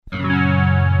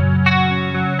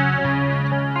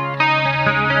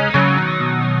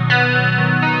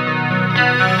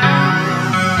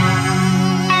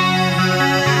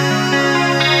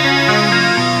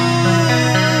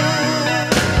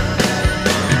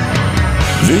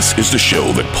This is the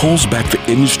show that pulls back the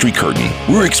industry curtain.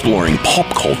 We're exploring pop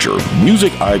culture,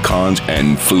 music icons,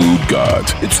 and food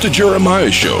gods. It's the Jeremiah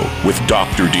Show with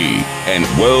Dr. D and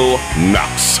Will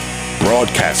Knox.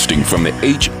 Broadcasting from the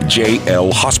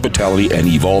HJL Hospitality and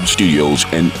Evolve Studios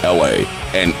in LA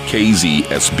and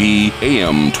KZSB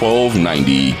AM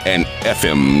 1290 and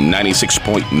FM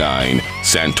 96.9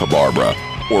 Santa Barbara,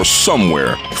 or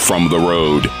somewhere from the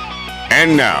road.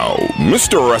 And now,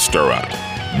 Mr. Restaurant,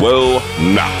 Will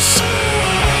Knox.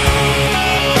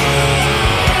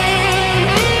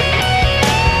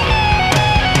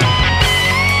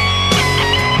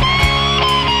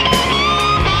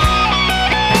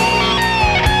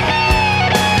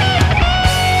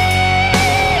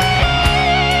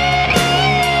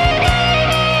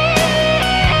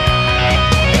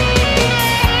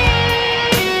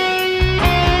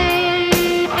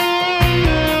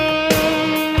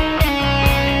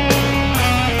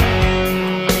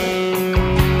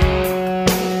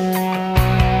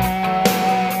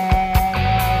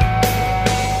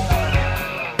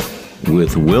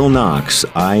 With Will Knox,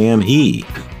 I am he,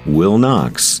 Will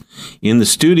Knox, in the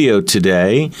studio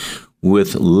today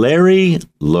with Lorenzo,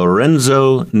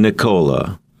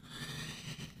 Nicola.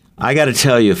 I got to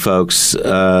tell you, folks,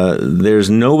 there's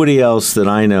nobody else that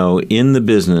I know in the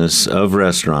business of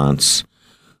restaurants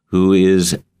who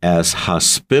is as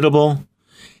hospitable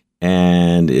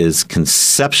and is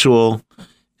conceptual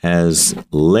as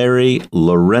Lorenzo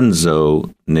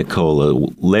Nicola.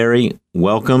 Larry,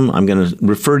 welcome. I'm going to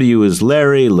refer to you as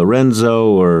Larry, Lorenzo,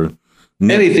 or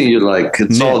anything you like.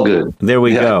 It's all good. There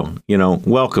we go. You know,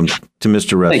 welcome to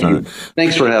Mr. Restaurant. Thank you.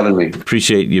 Thanks for having me.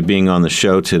 Appreciate you being on the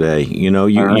show today. You know,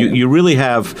 you really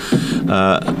have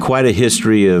quite a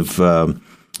history of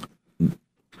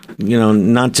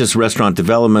not just restaurant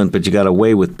development, but you got a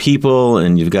way with people,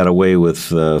 and you've got a way with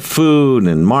food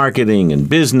and marketing and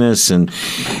business. And,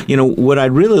 you know, what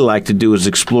I'd really like to do is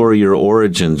explore your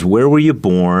origins. Where were you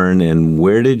born, and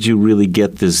where did you really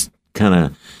get this kind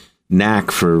of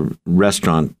knack for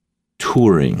restaurant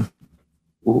touring?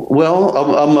 Well,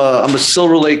 I'm a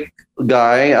Silver Lake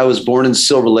guy. I was born in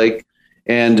Silver Lake,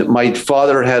 and my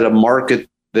father had a market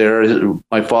there.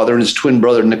 My father and his twin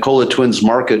brother, Nicola Twins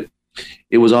Market.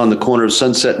 It was on the corner of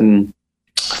Sunset and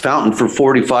Fountain for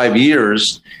 45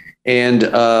 years. And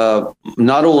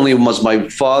not only was my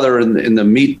father in the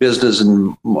meat business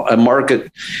and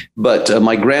market, but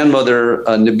my grandmother,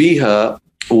 Nabiha,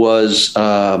 was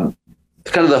kind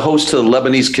of the host to the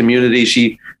Lebanese community.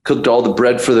 She cooked all the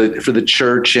bread for the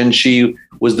church, and she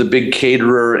was the big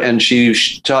caterer, and she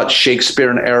taught Shakespeare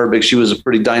and Arabic. She was a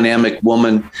pretty dynamic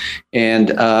woman. And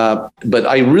but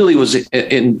I really was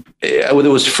there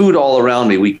was food all around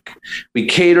me. We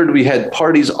catered, we had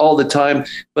parties all the time,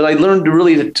 but I learned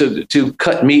really to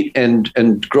cut meat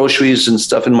and groceries and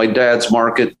stuff in my dad's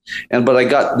market. But I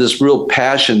got this real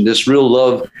passion, this real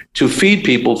love to feed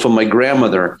people from my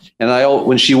grandmother. And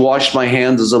when she washed my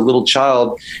hands as a little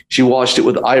child, she washed it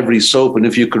with ivory soap. And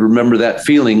if you could remember that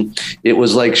feeling, it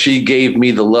was like she gave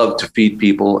me the love to feed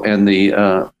people and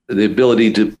the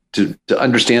ability to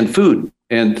understand food,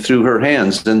 and through her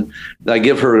hands. And I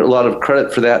give her a lot of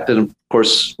credit for that. And of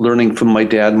course, learning from my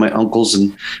dad, my uncles,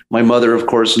 and my mother, of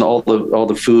course, and all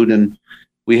the food. And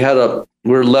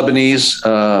we're Lebanese,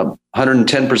 110%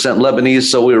 Lebanese.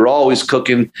 So we were always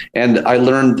cooking, and I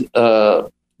learned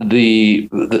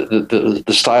the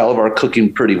style of our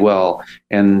cooking pretty well,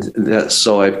 and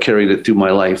so I've carried it through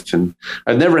my life. And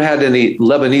I've never had any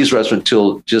Lebanese restaurant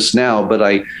till just now, but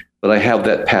I have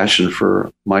that passion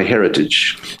for my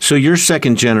heritage. So you're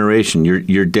second generation.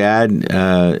 Your dad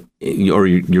or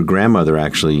your grandmother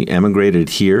actually emigrated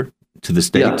here to the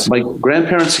States? Yeah, my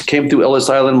grandparents came through Ellis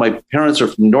Island. My parents are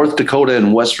from North Dakota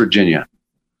and West Virginia.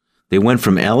 They went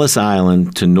from Ellis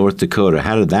Island to North Dakota.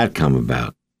 How did that come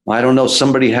about? I don't know.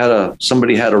 Somebody had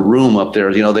a room up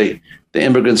there. You know, the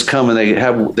immigrants come and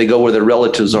they go where their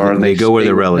relatives are, and they go where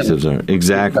their relatives are.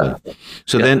 Exactly.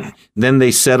 So then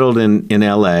they settled in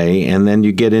LA, and then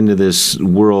you get into this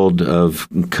world of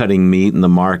cutting meat in the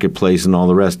marketplace and all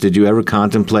the rest. Did you ever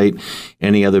contemplate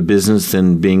any other business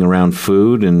than being around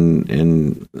food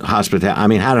and hospitality? I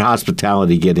mean, how did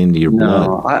hospitality get into your blood?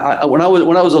 No, when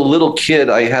I was a little kid,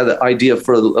 I had an idea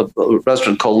for a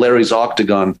restaurant called Larry's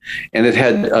Octagon, and it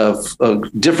had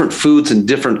different foods in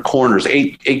different corners,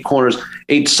 eight corners,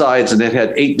 8 sides, and it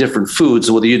had 8 different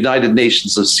foods with the United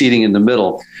Nations of seating in the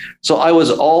middle. So I was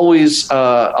always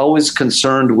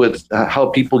concerned with how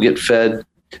people get fed,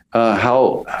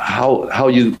 how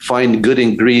you find good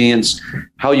ingredients,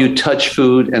 how you touch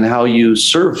food, and how you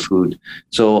serve food.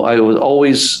 So I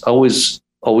was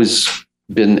always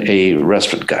been a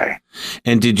restaurant guy.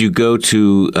 And did you go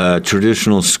to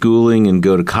traditional schooling and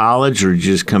go to college, or did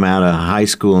you just come out of high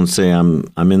school and say,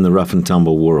 I'm in the rough and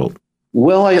tumble world?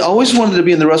 Well, I always wanted to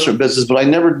be in the restaurant business, but I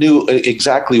never knew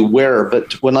exactly where.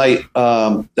 But when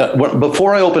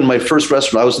before I opened my first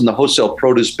restaurant, I was in the wholesale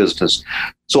produce business.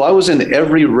 So I was in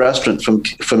every restaurant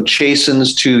from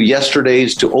Chasen's to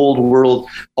Yesterday's to Old World.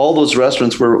 All those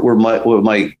restaurants were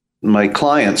my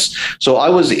clients. So I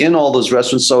was in all those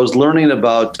restaurants. So I was learning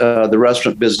about the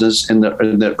restaurant business in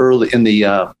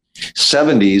the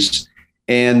 70s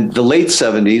and the late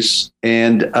 70s,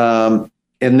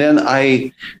 and then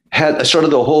I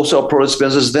started the wholesale produce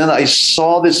business. Then I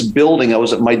saw this building. I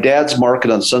was at my dad's market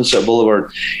on Sunset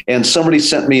Boulevard, and somebody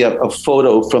sent me a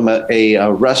photo from a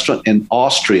restaurant in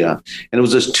Austria. And it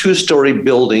was this 2-story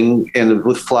building and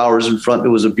with flowers in front. It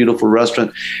was a beautiful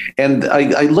restaurant. And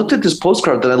I looked at this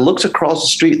postcard, then I looked across the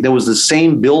street, and there was the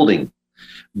same building,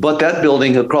 but that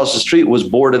building across the street was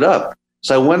boarded up.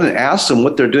 So I went and asked them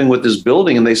what they're doing with this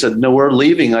building, and they said, no, we're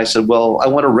leaving. I said, well, I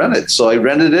want to rent it. So I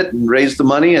rented it and raised the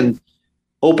money and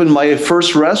opened my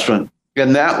first restaurant.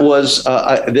 And that was,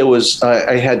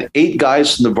 I had 8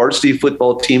 guys from the varsity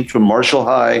football team from Marshall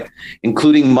High,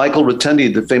 including Michael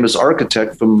Rotendi, the famous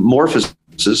architect from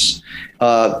Morphosis,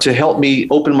 to help me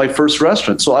open my first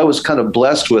restaurant. So I was kind of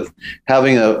blessed with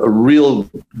having a real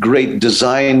great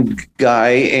design guy.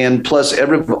 And plus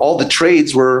all the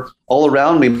trades were all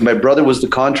around me. My brother was the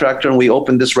contractor, and we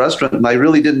opened this restaurant, and I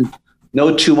really didn't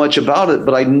know too much about it,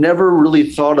 but I never really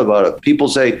thought about it. People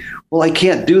say, well, I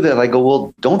can't do that. I go,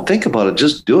 well, don't think about it.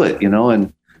 Just do it,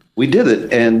 and we did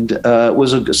it. And it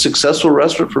was a successful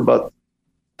restaurant for about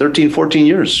 13, 14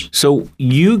 years. So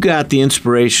you got the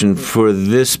inspiration for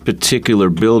this particular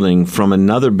building from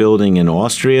another building in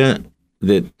Austria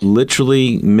that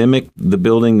literally mimicked the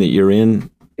building that you're in?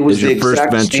 It was your first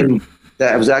venture.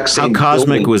 That exact same. How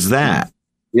cosmic building. Was that?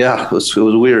 Yeah, it was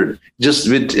weird. Just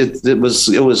it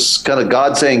was kind of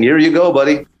God saying, "Here you go,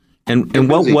 buddy." And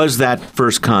what was that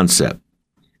first concept?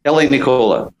 L.A.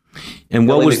 Nicola. And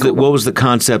what was the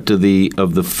concept of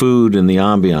the food and the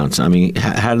ambiance? I mean,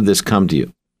 how did this come to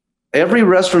you? Every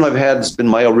restaurant I've had has been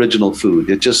my original food.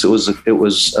 It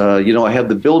was I have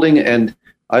the building, and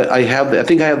I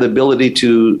think I have the ability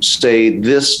to say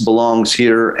this belongs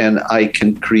here, and I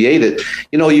can create it.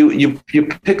 You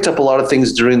picked up a lot of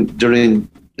things during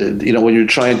when you're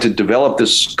trying to develop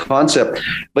this concept,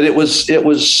 but it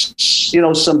was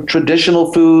some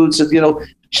traditional foods.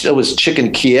 There was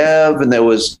chicken Kiev, and there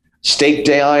was steak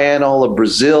Diane of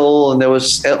Brazil, and there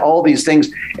was all these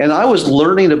things. And I was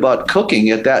learning about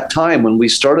cooking at that time when we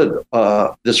started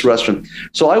this restaurant.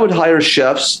 So I would hire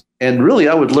chefs, and really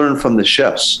I would learn from the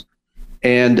chefs.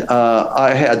 And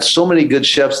I had so many good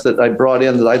chefs that I brought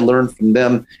in that I learned from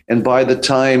them. And by the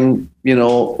time,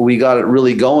 we got it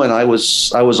really going, I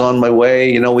was on my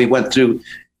way. We went through,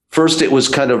 first it was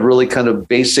kind of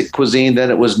basic cuisine.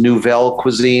 Then it was nouvelle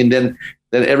cuisine. Then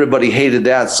everybody hated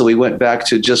that. So we went back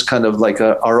to just kind of like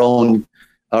our own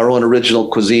original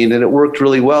cuisine. And it worked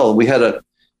really well. We had a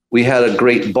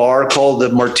great bar called the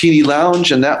Martini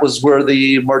Lounge. And that was where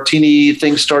the martini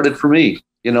thing started for me.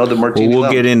 The Martini Well, we'll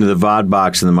Lounge. get into the VOD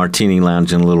box and the Martini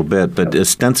Lounge in a little bit, but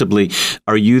ostensibly,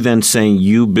 are you then saying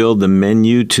you build the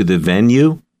menu to the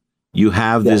venue? You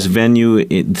have this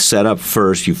venue set up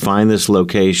first, you find this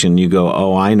location, you go,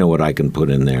 oh, I know what I can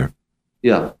put in there.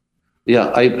 Yeah.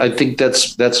 Yeah, I think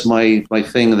that's my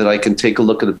thing, that I can take a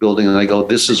look at a building and I go,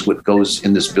 this is what goes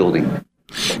in this building.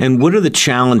 And what are the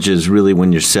challenges really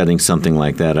when you're setting something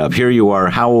like that up? Here you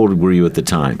are, how old were you at the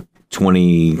time?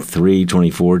 23,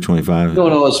 24, 25? No,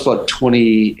 I was about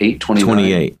 28, 29.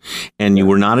 28. And you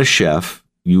were not a chef.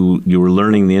 You were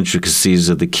learning the intricacies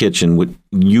of the kitchen.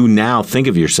 You now think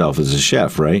of yourself as a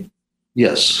chef, right?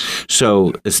 Yes.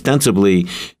 So ostensibly,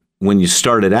 when you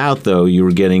started out, though, you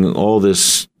were getting all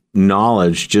this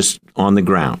knowledge just on the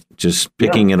ground, just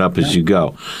picking it up as you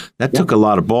go. That took a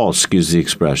lot of balls, excuse the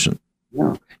expression.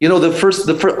 Yeah. The first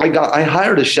I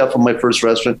hired a chef on my first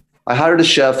restaurant. I hired a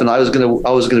chef, and I was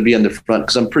gonna be in the front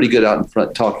because I'm pretty good out in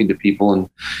front talking to people and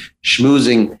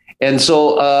schmoozing. And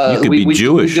so you could be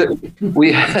Jewish.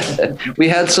 We had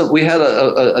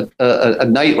a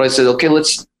night where I said, okay,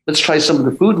 let's try some of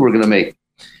the food we're gonna make.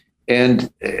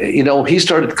 And he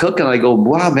started cooking. I go,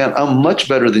 wow, man, I'm much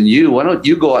better than you. Why don't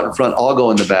you go out in front? I'll go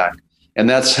in the back. And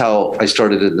that's how I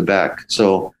started in the back.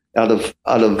 So out of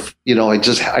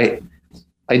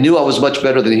I knew I was much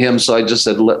better than him, so I just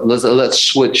said, let's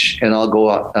switch, and I'll go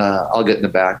out. I'll get in the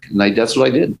back, and that's what I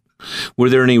did. Were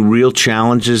there any real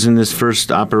challenges in this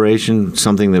first operation?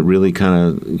 Something that really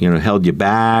kind of, held you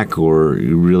back, or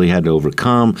you really had to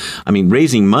overcome? I mean,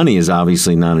 raising money is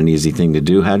obviously not an easy thing to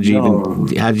do. How did you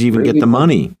even get the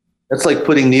money? It's like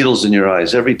putting needles in your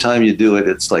eyes. Every time you do it,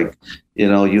 it's like,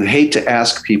 you hate to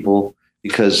ask people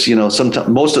because, sometimes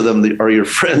most of them are your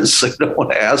friends, so you don't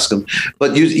want to ask them.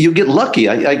 But you get lucky.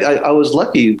 I was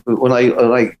lucky when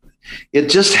I it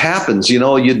just happens, you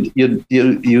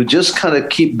just kind of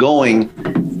keep going,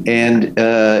 and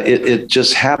it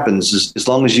just happens as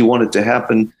long as you want it to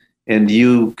happen. And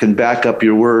you can back up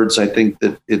your words. I think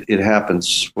that it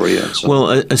happens for you. So.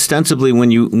 Well, ostensibly,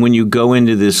 when you go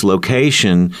into this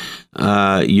location,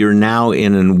 you're now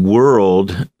in a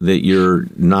world that you're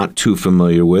not too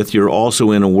familiar with. You're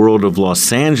also in a world of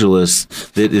Los Angeles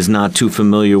that is not too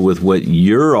familiar with what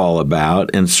you're all about.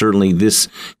 And certainly this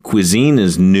cuisine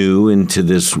is new into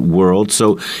this world.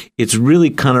 So it's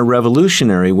really kind of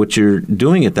revolutionary what you're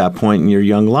doing at that point in your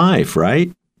young life,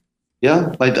 right?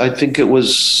 Yeah, I think it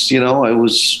was, I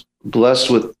was blessed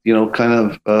with,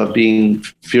 kind of being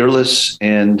fearless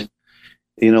and,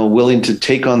 willing to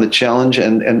take on the challenge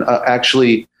and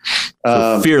actually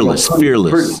fearless,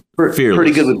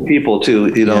 pretty good with people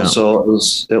too, Yeah. So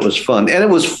it was fun, and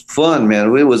it was fun, man.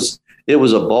 It was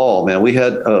a ball, man. We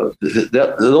had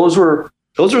those were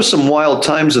some wild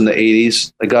times in the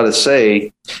 80s, I got to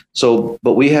say. So,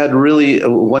 but we had really a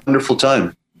wonderful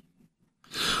time.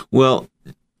 Well,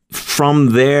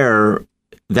 from there,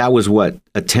 that was what,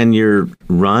 a 10-year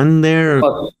run there?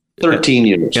 13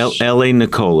 years. L.A.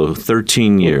 Nicola,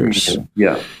 13 years.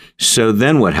 Yeah. So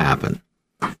then what happened?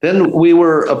 Then we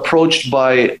were approached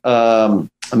by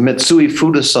Mitsui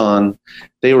Fudasan.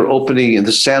 They were opening in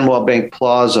the San Juan Bank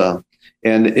Plaza,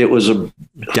 and it was a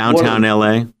downtown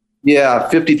L.A.? Yeah,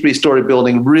 53-story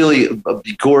building, really a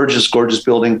gorgeous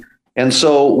building. And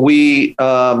so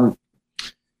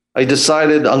I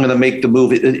decided I'm going to make the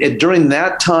move. During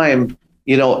that time,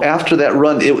 after that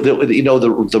run,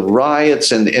 the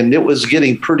riots and it was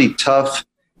getting pretty tough.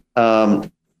 I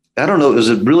don't know. It was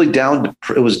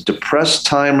it was depressed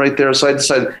time right there. So I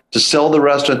decided to sell the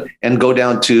restaurant and go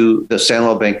down to the San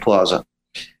Juan Bank Plaza.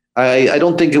 I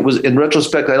don't think it was, in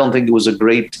retrospect, I don't think it was a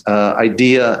great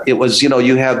idea. It was,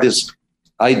 you have this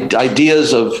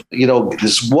ideas of,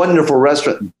 this wonderful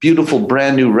restaurant, beautiful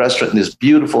brand new restaurant in this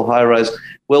beautiful high rise.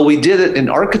 Well, we did it, and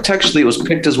architecturally, it was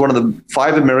picked as one of the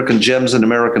 5 American gems in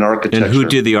American architecture. And who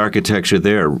did the architecture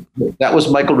there? That was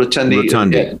Michael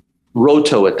Rotundi. At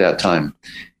Roto at that time.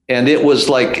 And it was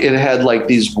like, it had like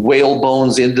these whale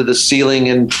bones into the ceiling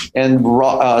and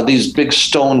these big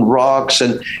stone rocks.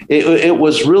 And it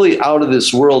was really out of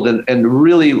this world and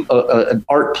really an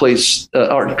art piece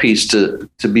to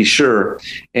be sure.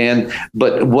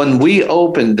 But when we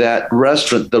opened that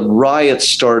restaurant, the riots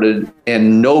started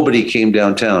and nobody came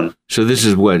downtown. So this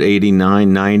is what,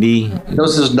 89, 90?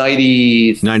 This is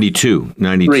 90. 92.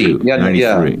 Yeah,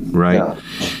 93, right? Yeah.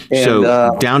 And,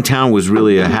 so downtown was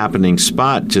really a happening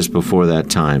spot just before that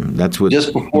time. That's what.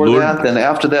 Just before that, then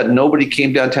after that, nobody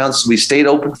came downtown. So we stayed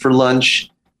open for lunch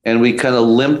and we kind of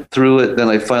limped through it. Then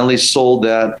I finally sold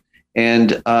that.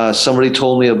 And somebody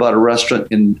told me about a restaurant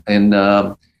in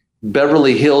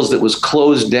Beverly Hills that was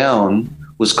closed down,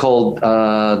 was called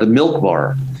the Milk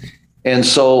Bar. And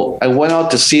so I went out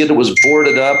to see it. It was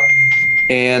boarded up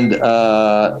and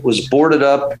I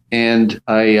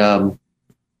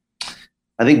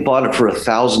think bought it for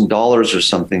 $1,000 or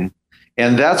something.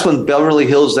 And that's when Beverly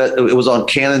Hills, it was on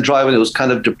Cannon Drive and it was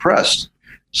kind of depressed.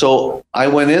 So I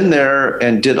went in there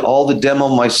and did all the demo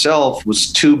myself. It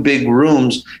was 2 big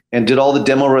rooms, and did all the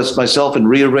demo myself and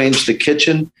rearranged the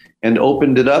kitchen and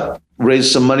opened it up,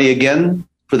 raised some money again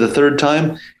for the 3rd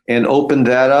time, and opened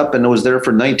that up, and it was there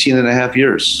for 19 and a half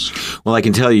years. Well, I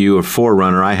can tell you were a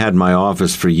forerunner. I had my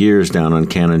office for years down on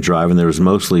Cannon Drive, and there was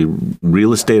mostly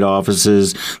real estate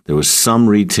offices. There was some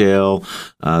retail.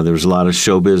 There was a lot of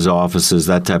showbiz offices,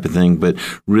 that type of thing. But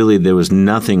really, there was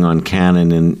nothing on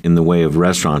Cannon in the way of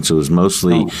restaurants. It was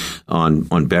mostly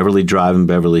on Beverly Drive in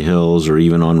Beverly Hills, or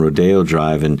even on Rodeo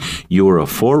Drive. And you were a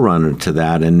forerunner to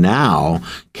that. And now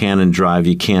Cannon Drive,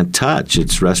 you can't touch.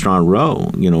 It's Restaurant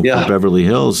Row, for Beverly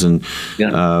Hills. And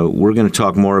we're going to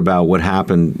talk more about what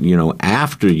happened,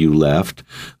 after you left.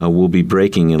 We'll be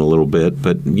breaking in a little bit,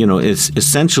 but it's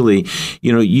essentially,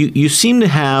 you seem to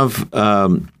have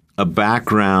a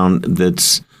background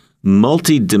that's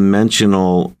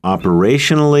multidimensional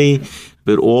operationally,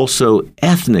 but also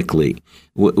ethnically.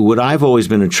 What I've always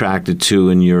been attracted to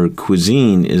in your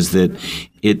cuisine is that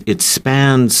it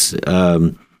spans.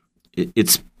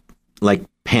 It's like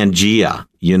Pangea.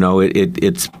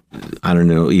 It's I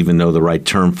don't even know the right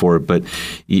term for it, but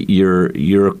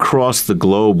you're across the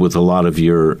globe with a lot of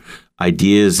your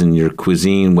ideas and your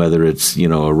cuisine, whether it's a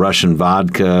Russian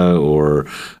vodka or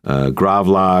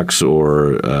gravlax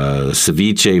or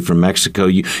ceviche from Mexico.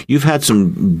 You've had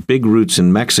some big roots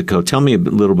in Mexico. Tell me a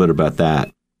little bit about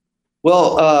that.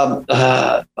 Well,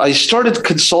 I started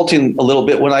consulting a little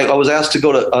bit when I was asked to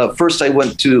go to. First, I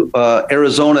went to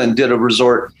Arizona and did a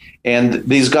resort, and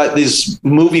these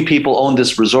movie people owned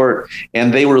this resort,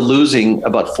 and they were losing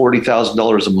about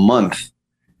 $40,000 a month.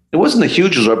 It wasn't a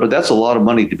huge resort, but that's a lot of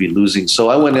money to be losing. So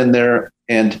I went in there,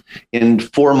 and in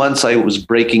 4 months, I was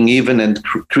breaking even and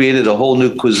created a whole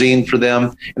new cuisine for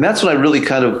them. And that's when I really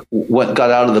kind of got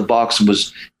out of the box and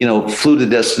was, flew to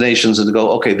destinations and to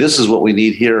go, okay, this is what we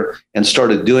need here, and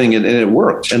started doing it, and it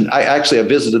worked. And I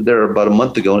visited there about a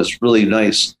month ago, and it's really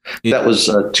nice. Yeah. That was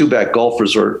a two-back golf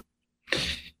resort.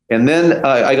 And then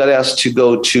I got asked to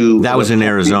go to... That was in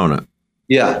Arizona.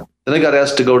 Yeah. Then I got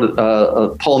asked to go to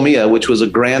Palmilla, which was a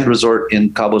grand resort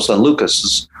in Cabo San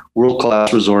Lucas,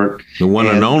 world-class resort. The one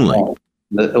and only.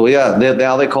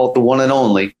 Now they call it the one and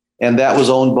only. And that was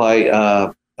owned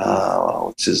by,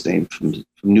 what's his name, from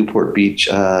Newport Beach,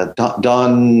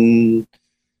 Don,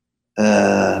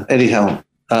 anyhow.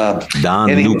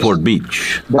 Newport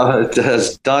Beach.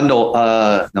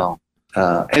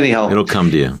 Anyhow, it'll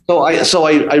come to you. So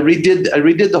I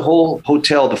redid the whole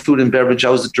hotel, the food and beverage. I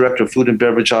was the director of food and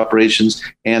beverage operations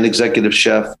and executive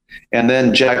chef. And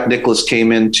then Jack Nicklaus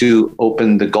came in to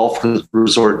open the golf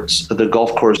resorts, the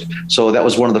golf course. So that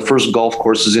was one of the first golf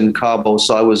courses in Cabo.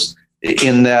 So I was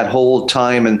in that whole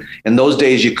time, and in those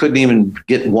days you couldn't even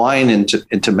get wine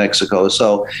into Mexico.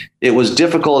 So it was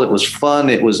difficult. It was fun.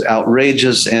 It was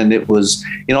outrageous, and it was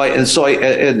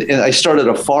I started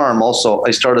a farm. Also,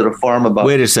 I started a farm about.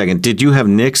 Wait a second. Did you have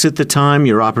Nick's at the time?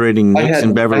 You're operating Nick's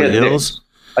in Beverly Hills.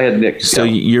 I had Nick's. So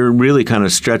you're really kind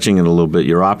of stretching it a little bit.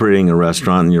 You're operating a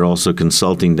restaurant, and you're also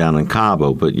consulting down in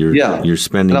Cabo. But you're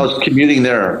spending. And I was commuting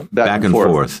there back and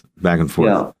forth.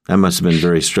 Yeah. That must have been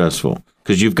very stressful.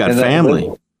 Because you've got family.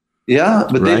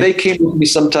 But right? they came with me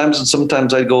sometimes, and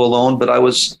sometimes I'd go alone. But I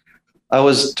was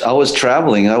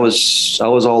traveling. I was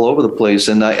all over the place,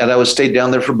 and I was stayed down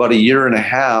there for about a year and a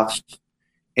half.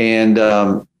 And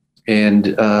I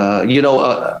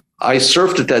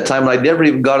surfed at that time, and I never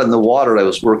even got in the water. I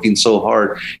was working so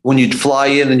hard. When you'd fly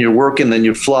in and you're working, then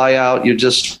you fly out. You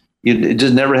just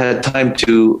never had time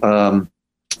to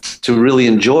really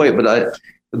enjoy it.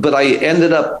 But I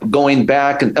ended up going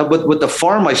back, and with the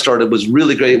farm I started was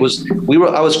really great.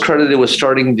 I was credited with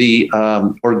starting the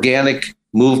organic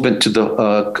movement to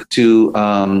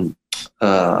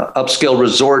upscale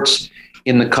resorts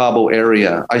in the Cabo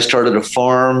area. I started a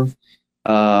farm,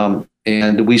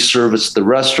 and we serviced the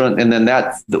restaurant, and then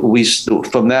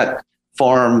from that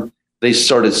farm they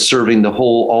started serving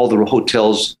all the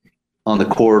hotels on the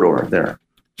corridor there.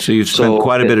 So you've spent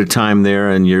quite a bit of time there,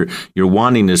 and you're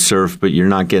wanting to surf, but you're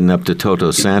not getting up to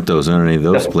Todos Santos or any of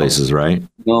those places, right?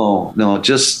 No,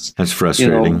 just that's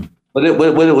frustrating. But it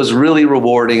was really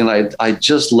rewarding, and I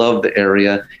just loved the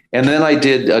area. And then I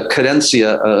did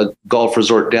Cadencia, a golf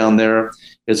resort down there.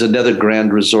 It's another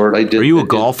grand resort. Are you a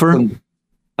golfer?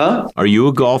 Huh? Are you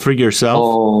a golfer yourself?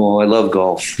 Oh, I love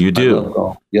golf. You do? I love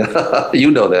golf. Yeah,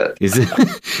 you know that. Is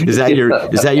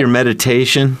that your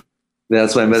meditation?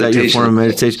 That's my meditation. Is that your form of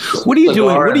meditation? What are you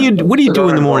doing? What do you do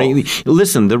in the morning?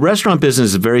 Listen, the restaurant business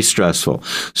is very stressful.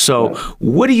 So,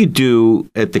 what do you do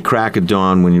at the crack of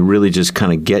dawn when you're really just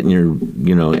kind of getting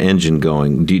your engine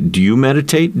going? Do you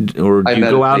meditate, or do you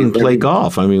go out and play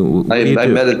golf? I mean, I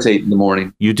meditate in the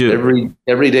morning. You do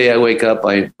every day. I wake up.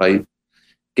 I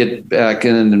get back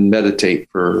in and meditate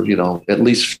for at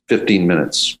least 15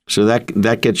 minutes. So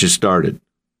that gets you started.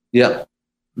 Yep.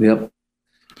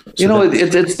 So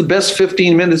it's the best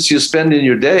 15 minutes you spend in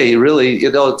your day. Really,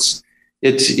 it's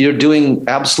you're doing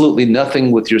absolutely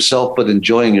nothing with yourself but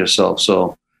enjoying yourself.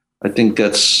 So I think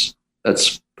that's a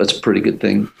pretty good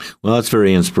thing. Well, that's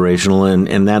very inspirational,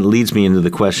 and that leads me into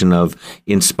the question of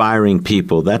inspiring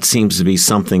people. That seems to be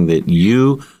something that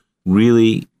you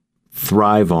really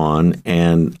thrive on,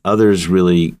 and others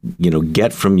really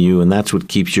get from you, and that's what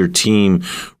keeps your team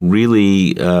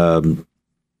really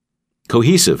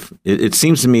cohesive. It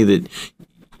seems to me that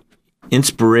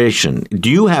inspiration. Do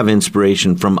you have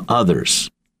inspiration from others?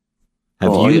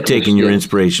 Have you taken your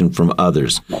inspiration from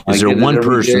others? Is there one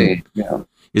person? Yeah.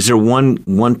 Is there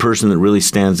one person that really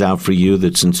stands out for you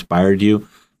that's inspired you,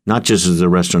 not just as a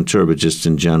restaurateur, but just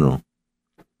in general?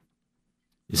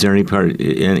 Is there any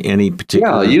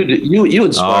particular? Yeah, you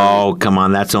inspire. Oh, come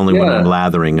on, that's only when I'm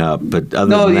lathering up. But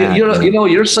other than that,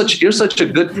 you're such a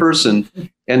good person,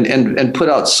 and put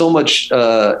out so much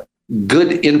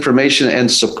good information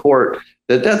and support.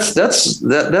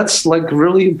 That's like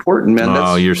really important,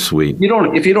 man. You're sweet.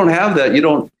 If you don't have that,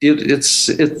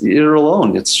 you're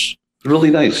alone. It's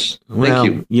really nice.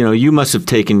 Thank you. You must have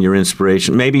taken your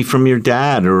inspiration maybe from your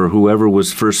dad or whoever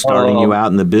was first starting you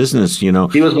out in the business. He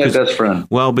was my best friend.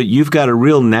 Well, but you've got a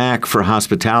real knack for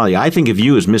hospitality. I think of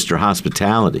you as Mr.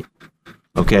 Hospitality.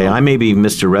 Okay, I may be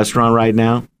Mr. Restaurant right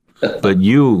now, but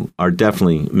you are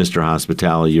definitely Mr.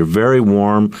 Hospitality. You're very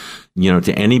warm,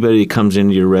 to anybody that comes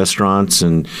into your restaurants,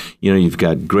 and you've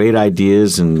got great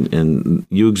ideas, and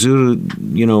you exude,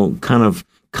 kind of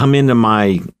come into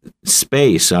my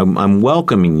space. I'm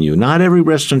welcoming you. Not every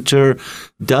restaurateur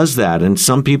does that. And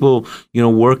some people,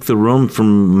 work the room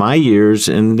from my years,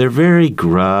 and they're very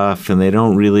gruff and they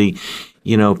don't really,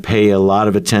 pay a lot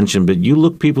of attention. But you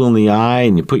look people in the eye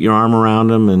and you put your arm around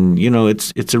them, and,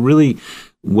 it's a really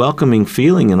welcoming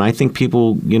feeling. And I think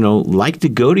people, like to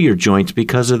go to your joints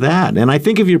because of that. And I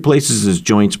think of your places as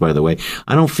joints, by the way.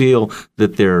 I don't feel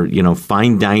that they're,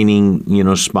 fine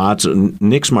dining, spots.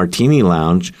 Nick's Martini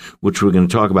Lounge, which we're going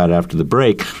to talk about after the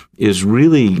break, is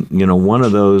really, one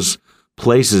of those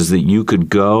places that you could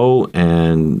go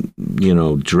and,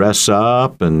 dress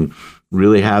up and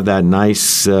really have that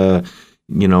nice,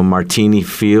 martini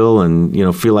feel,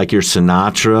 and feel like you're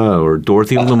Sinatra or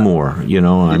Dorothy Lamour.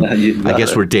 I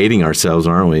guess we're dating ourselves,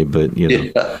 aren't we? But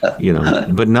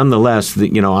but nonetheless,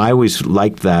 I always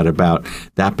liked that about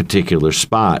that particular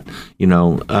spot.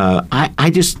 I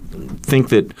just think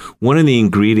that one of the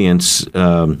ingredients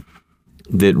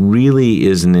that really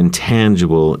is an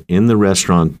intangible in the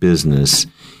restaurant business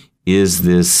is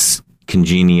this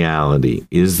congeniality,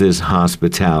 is this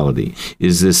hospitality,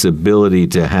 is this ability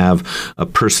to have a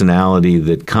personality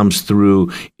that comes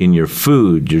through in your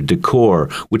food, your decor,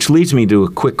 which leads me to a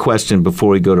quick question before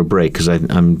we go to break, because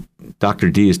I'm Dr.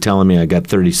 D is telling me I got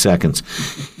 30 seconds.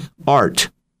 Art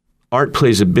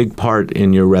plays a big part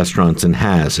in your restaurants and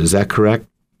has. Is that correct?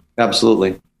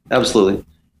 Absolutely.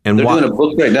 And they're doing a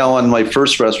book right now on my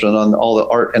first restaurant on all the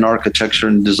art and architecture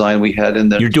and design we had in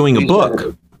there. You're doing a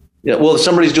book. Yeah, well,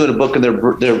 somebody's doing a book, and they're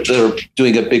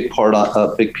doing a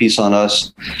big piece on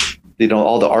us.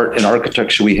 All the art and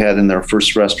architecture we had in their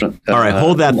first restaurant. All right,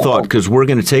 hold that thought, because we're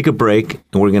going to take a break,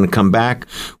 and we're going to come back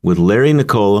with Larry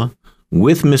Nicola,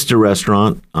 with Mr.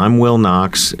 Restaurant. I'm Will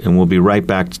Knox, and we'll be right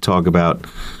back to talk about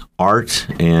art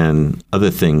and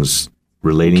other things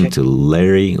relating to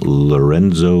Larry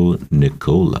Lorenzo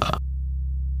Nicola.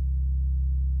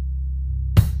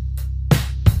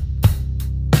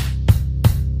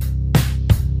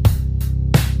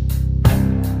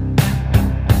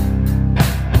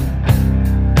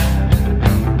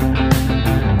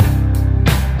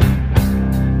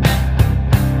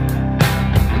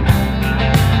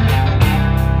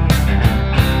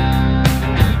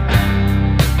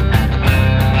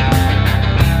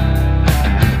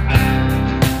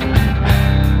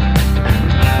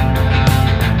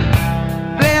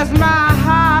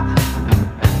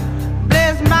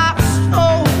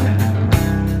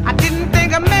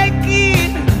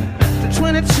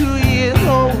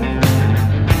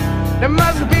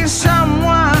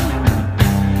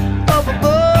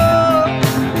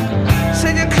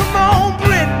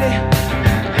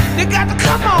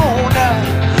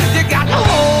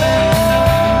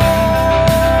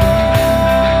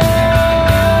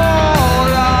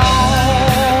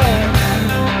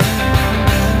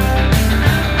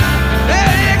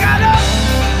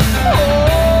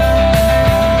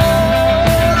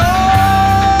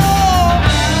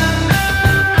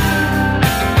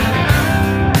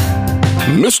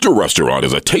 Mr. Restaurant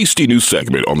is a tasty new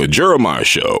segment on The Jeremiah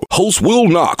Show. Host Will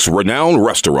Knox, renowned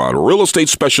restaurant real estate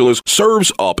specialist,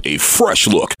 serves up a fresh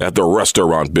look at the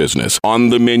restaurant business. On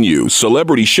the menu,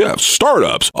 celebrity chefs,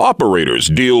 startups, operators,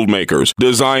 deal makers,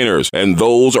 designers, and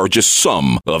those are just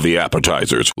some of the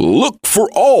appetizers. Look for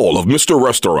all of Mr.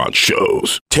 Restaurant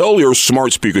shows. Tell your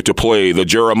smart speaker to play The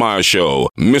Jeremiah Show,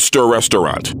 Mr.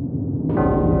 Restaurant.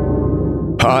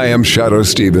 Hi, I'm Shadow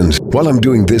Stevens. While I'm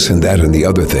doing this and that and the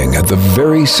other thing at the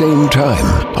very same time,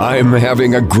 I'm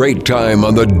having a great time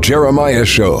on The Jeremiah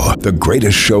Show, the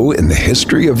greatest show in the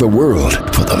history of the world.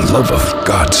 For the love of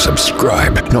God,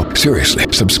 subscribe. No, seriously,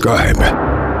 subscribe.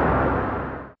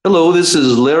 Hello, this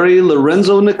is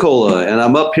Lorenzo Nicola, and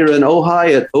I'm up here in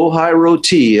Ojai at Ojai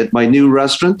Roti at my new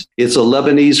restaurant. It's a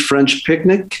Lebanese French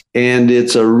picnic, and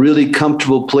it's a really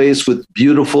comfortable place with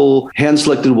beautiful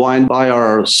hand-selected wine by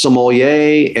our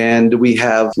sommelier, and we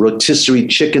have rotisserie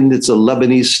chicken. It's a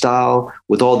Lebanese style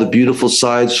with all the beautiful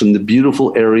sides from the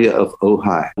beautiful area of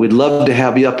Ojai. We'd love to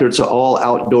have you up here. It's an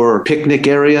all-outdoor picnic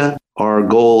area. Our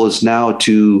goal is now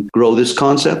to grow this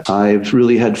concept. I've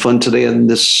really had fun today in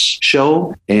this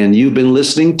show, and you've been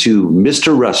listening to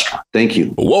Mr. Restaurant. Thank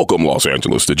you. Welcome, Los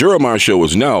Angeles. The Jeremiah Show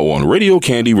is now on Radio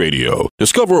Candy Radio.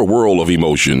 Discover a world of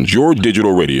emotions, your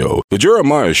digital radio. The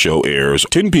Jeremiah Show airs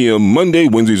 10 p.m. Monday,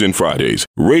 Wednesdays, and Fridays.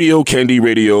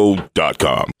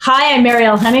 RadioCandyRadio.com. Hi, I'm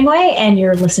Marielle Hemingway, and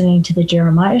you're listening to The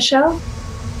Jeremiah Show.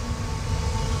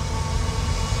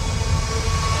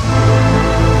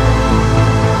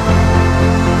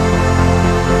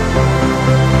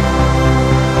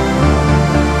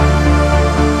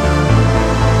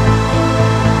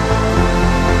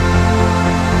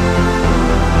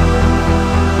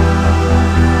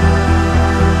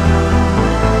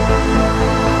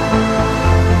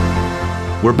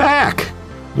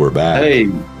 We're back. Hey.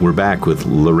 We're back with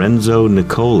Lorenzo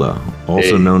Nicola,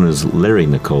 also known as Larry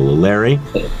Nicola. Larry.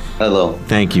 Hello.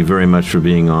 Thank you very much for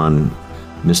being on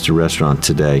Mr. Restaurant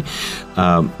today.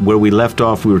 Where we left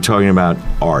off, we were talking about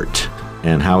art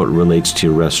and how it relates to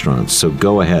your restaurants. So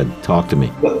go ahead, talk to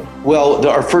me. Well,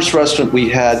 our first restaurant we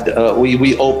had,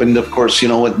 we opened, of course, we're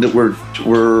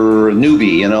a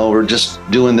newbie, we're just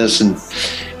doing this.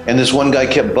 And this one guy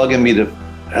kept bugging me to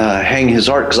hang his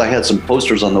art because I had some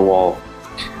posters on the wall.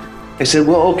 I said,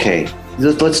 well, okay,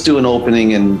 let's do an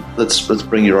opening and let's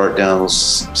bring your art down.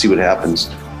 Let's see what happens.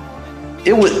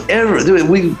 We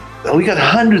got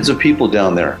hundreds of people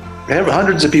down there.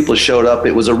 Hundreds of people showed up.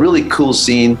 It was a really cool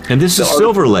scene. And this is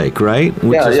Silver Lake, right?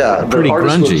 Yeah. Pretty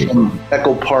grungy. Was from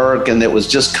Echo Park, and it was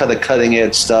just kind of cutting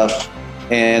edge stuff.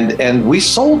 And we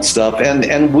sold stuff,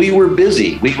 and we were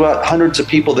busy. We got hundreds of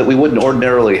people that we wouldn't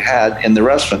ordinarily had in the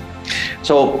restaurant.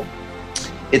 So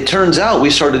it turns out we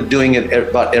started doing it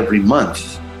about every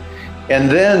month. And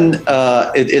then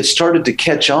it started to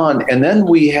catch on. And then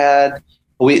we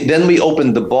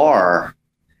opened the bar,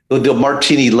 the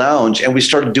Martini Lounge, and we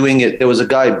started doing it. There was a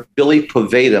guy, Billy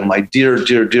Poveda, my dear,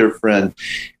 dear, dear friend.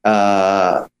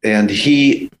 And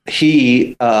he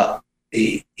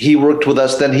worked with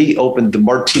us. Then he opened the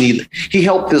Martini. He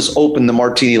helped us open the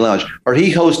Martini Lounge, or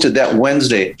he hosted that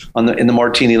Wednesday in the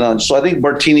Martini Lounge. So I think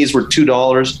martinis were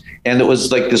 $2, and it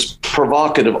was like this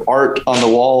provocative art on the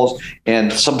walls.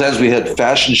 And sometimes we had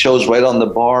fashion shows right on the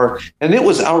bar, and it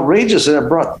was outrageous. And it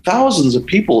brought thousands of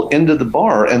people into the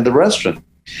bar and the restaurant.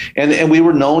 And we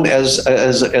were known as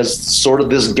sort of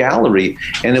this gallery,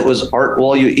 and it was art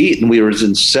while you eat. And we were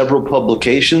in several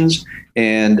publications,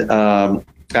 and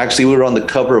actually, we were on the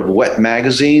cover of Wet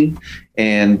Magazine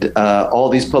and all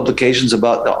these publications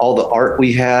about all the art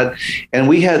we had. And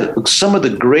we had some of the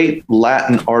great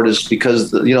Latin artists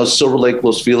because, Silver Lake,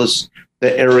 Los Feliz,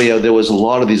 the area, there was a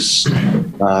lot of these,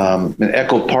 in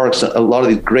Echo Parks, a lot of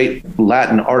these great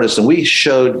Latin artists. And we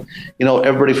showed,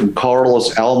 everybody from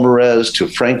Carlos Alvarez to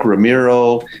Frank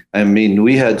Ramiro. I mean,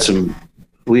 we had some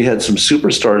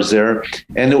superstars there,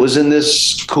 and it was in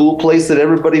this cool place that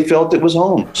everybody felt it was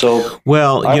home. So,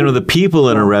 well, the people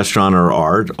in a restaurant are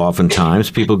art.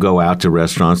 Oftentimes, people go out to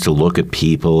restaurants to look at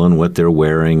people and what they're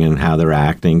wearing and how they're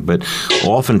acting. But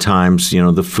oftentimes,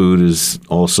 the food is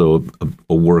also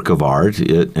a work of art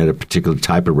at a particular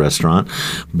type of restaurant.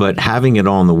 But having it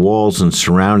on the walls and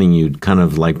surrounding you kind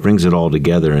of like brings it all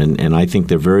together. And I think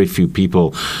there are very few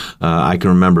people. I can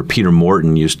remember Peter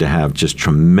Morton used to have just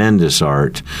tremendous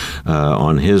art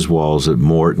on his walls at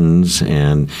Morton's,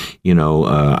 and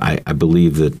I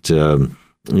believe that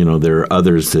there are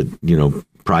others that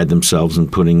pride themselves in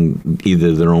putting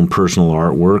either their own personal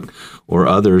artwork or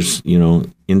others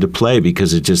into play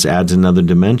because it just adds another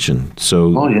dimension.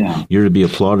 So you're to be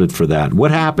applauded for that.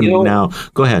 What happened now?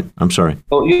 Go ahead. I'm sorry.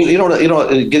 Oh,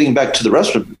 getting back to the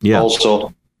restaurant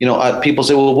also. People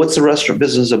say, well, what's the restaurant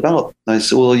business about? And I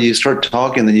say, well, you start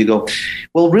talking, then you go,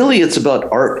 well, really, it's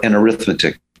about art and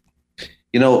arithmetic.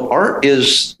 Art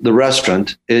is the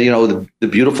restaurant, the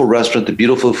beautiful restaurant, the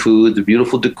beautiful food, the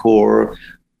beautiful decor,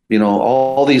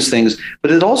 all these things.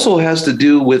 But it also has to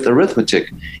do with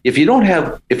arithmetic. If you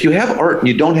have art and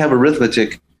you don't have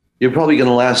arithmetic, you're probably going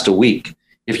to last a week.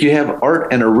 If you have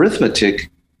art and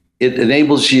arithmetic, it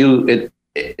enables you,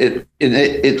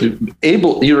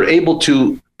 you're able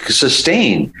to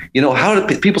sustain. How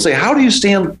do people say, how do you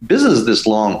stay in business this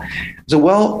long? So,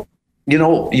 well,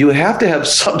 you have to have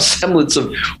some semblance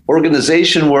of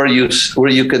organization where you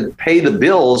could pay the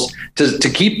bills to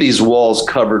keep these walls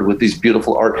covered with these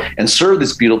beautiful art and serve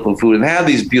this beautiful food and have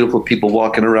these beautiful people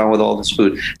walking around with all this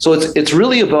food. So it's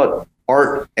really about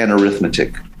art and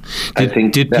arithmetic.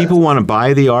 Did people want to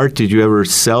buy the art? Did you ever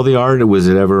sell the art? Or was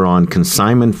it ever on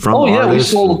consignment from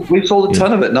artists? we sold a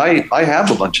ton of it, and I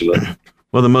have a bunch of it.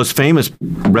 Well, the most famous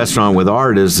restaurant with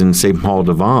art is in St. Paul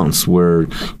de Vence, where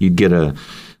you'd get a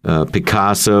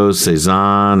Picasso,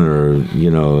 Cézanne, or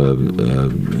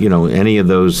any of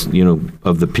those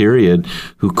of the period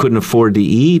who couldn't afford to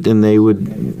eat, and they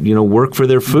would work for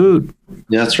their food.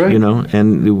 Yeah, that's right.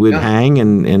 And it would hang,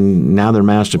 and now they're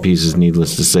masterpieces,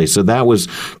 needless to say. So that was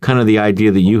kind of the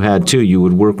idea that you had too. You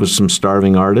would work with some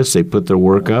starving artists, they put their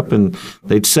work up, and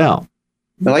they'd sell.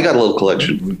 And I got a little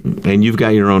collection. And you've got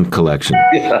your own collection.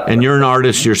 Yeah. And you're an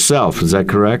artist yourself, is that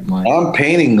correct? I'm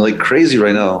painting like crazy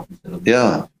right now.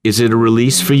 Yeah. Is it a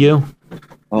release for you?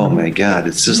 Oh my God.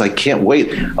 It's just, I can't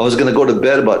wait. I was going to go to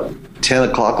bed about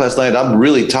 10 o'clock last night. I'm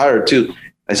really tired too.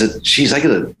 I said, geez,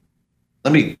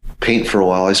 let me paint for a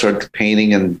while. I started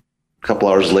painting, and a couple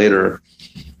hours later,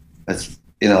 I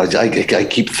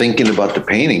keep thinking about the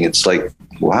painting. It's like,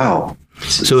 wow.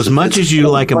 So as much as you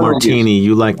like a martini,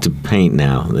 you like to paint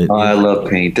now. I love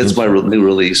paint. That's my new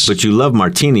release. But you love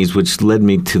martinis, which led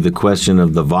me to the question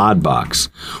of the VOD box.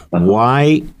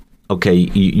 Why? Okay,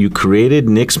 you created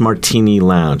Nick's Martini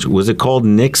Lounge. Was it called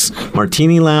Nick's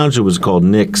Martini Lounge, or was it called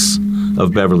Nick's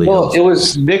of Beverly Hills? Well, it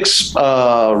was Nick's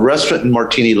Restaurant and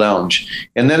Martini Lounge,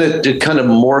 and then it kind of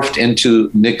morphed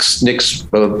into Nick's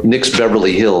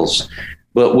Beverly Hills.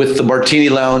 But with the Martini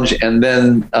Lounge, and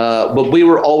then, but we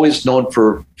were always known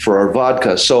for our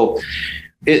vodka. So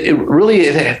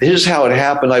here's how it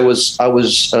happened.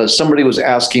 Somebody was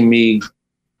asking me,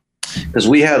 because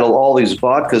we had all these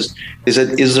vodkas. They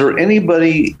said, "Is there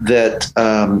anybody that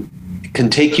can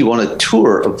take you on a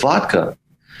tour of vodka?"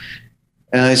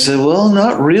 And I said, "Well,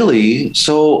 not really."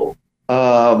 So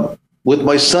with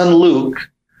my son Luke,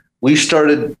 we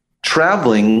started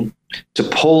traveling to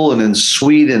Poland and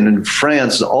Sweden and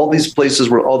France and all these places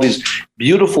where all these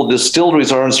beautiful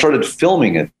distilleries are, and started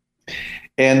filming it.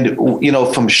 And,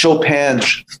 from Chopin,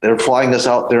 they're flying us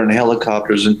out there in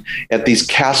helicopters and at these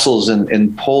castles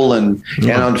in Poland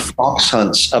and on fox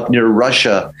hunts up near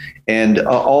Russia and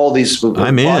all these.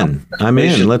 I'm in.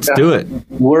 Let's do it.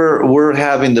 We're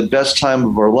having the best time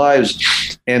of our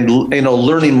lives, and,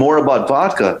 learning more about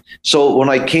vodka. So when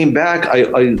I came back,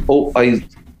 I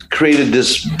created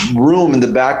this room in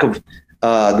the back of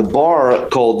the bar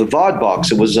called the VOD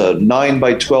box. It was a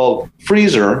 9x12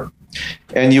 freezer,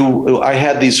 and I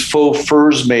had these faux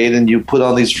furs made, and you put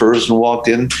on these furs and walked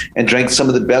in and drank some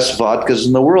of the best vodkas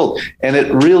in the world. And it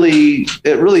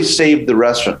really saved the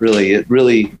restaurant. It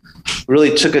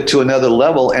really took it to another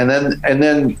level. And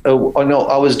then I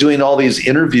was doing all these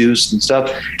interviews and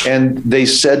stuff, and they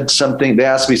said something. They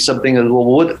asked me something. And,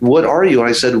 well, what are you? And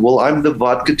I said, well, I'm the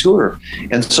vodkateur.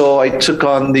 And so I took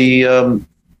on the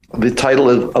title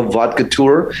of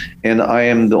vodkateur, and I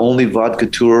am the only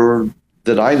vodkateur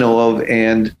that I know of.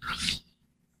 And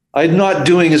I'm not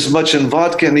doing as much in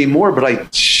vodka anymore, but I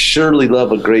surely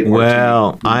love a great martini.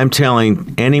 Well, I'm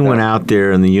telling anyone out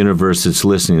there in the universe that's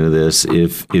listening to this,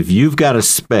 if you've got a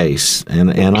space,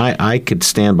 and I could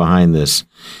stand behind this,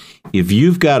 if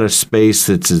you've got a space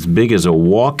that's as big as a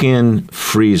walk-in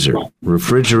freezer,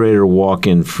 refrigerator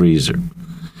walk-in freezer,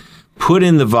 put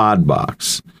in the VOD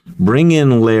box, bring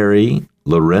in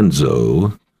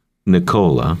Lorenzo,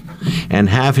 Nicola, and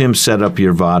have him set up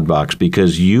your VOD box,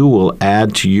 because you will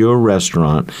add to your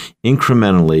restaurant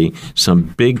incrementally some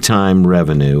big time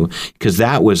revenue, because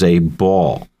that was a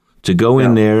ball. To go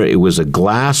in there, it was a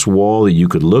glass wall that you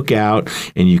could look out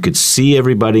and you could see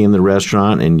everybody in the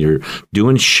restaurant, and you're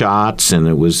doing shots. And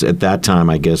it was at that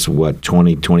time, I guess,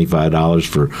 $25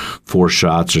 for 4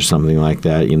 shots or something like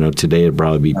that. Today it'd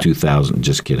probably be $2,000.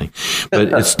 Just kidding.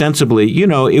 But ostensibly,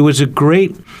 it was a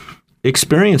great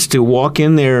experience to walk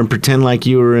in there and pretend like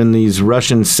you were in these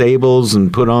Russian sables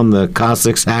and put on the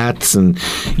Cossacks hats and,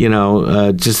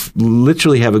 just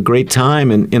literally have a great time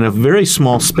in a very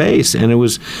small space. And it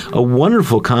was a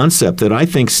wonderful concept that I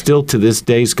think still to this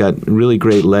day's got really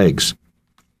great legs.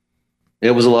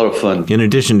 It was a lot of fun. In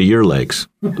addition to your legs.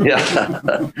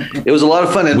 Yeah. It was a lot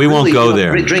of fun. And we won't go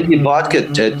there. Drinking vodka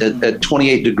at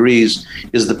 28 degrees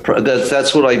is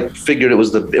that's what I figured. It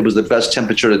was the best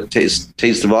temperature to taste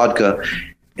the vodka.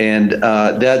 And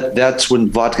that's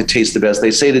when vodka tastes the best. They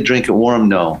say to drink it warm.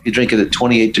 No, you drink it at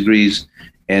 28 degrees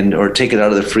or take it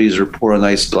out of the freezer, pour a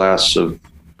nice glass of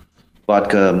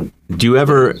vodka. Do you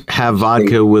ever have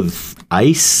vodka with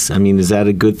ice? I mean, is that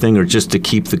a good thing, or just to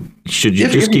keep the? Should you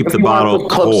just keep the bottle want to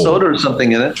put club cold? soda or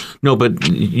something in it? No, but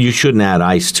you shouldn't add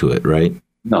ice to it, right?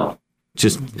 No,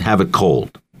 Just have it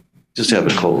cold. just have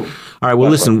it cold. All right,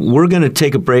 well, listen, we're going to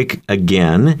take a break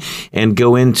again and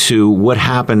go into what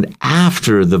happened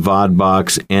after the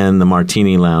Vodbox and the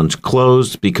Martini Lounge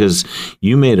closed, because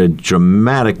you made a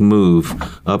dramatic move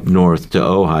up north to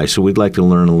Ojai. So we'd like to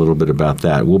learn a little bit about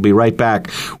that. We'll be right back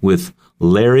with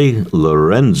Larry,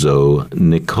 Lorenzo,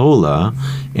 Nicola,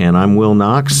 and I'm Will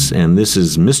Knox, and this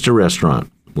is Mr.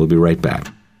 Restaurant. We'll be right back.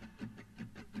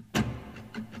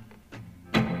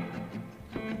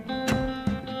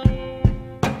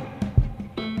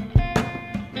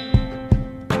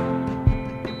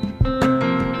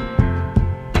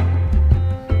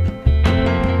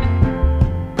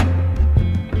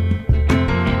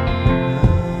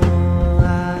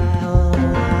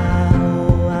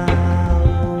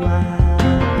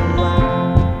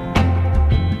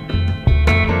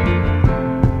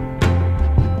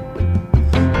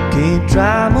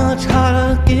 Try much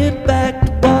harder, get back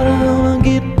to water,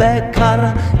 get back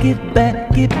harder, get back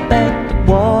to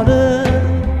water.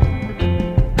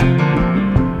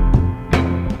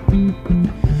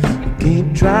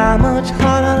 Can't try much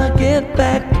harder to get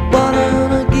back to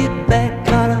water, get back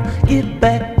harder, get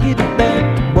back to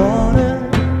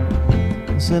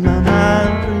water. Set my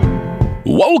mind free.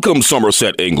 Welcome,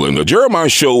 Somerset, England. The Jeremiah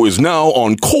Show is now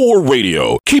on Core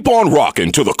Radio. Keep on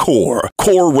rocking to the core.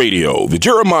 Core Radio. The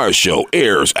Jeremiah Show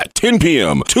airs at 10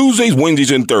 p.m. Tuesdays, Wednesdays,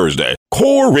 and Thursday.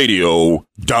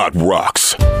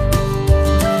 CoreRadio.rocks.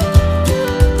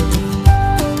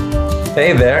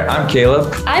 Hey there, I'm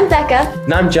Caleb. I'm Becca.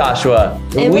 And I'm Joshua.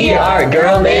 And we are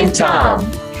Girl Named Tom.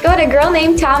 Go to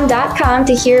girlnamedtom.com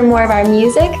to hear more of our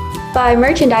music, buy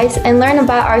merchandise, and learn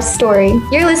about our story.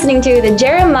 You're listening to The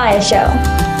Jeremiah Show.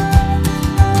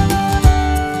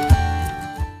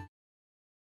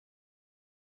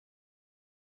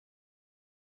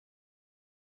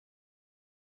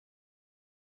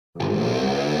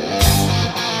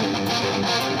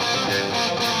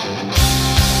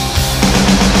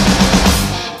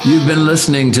 You've been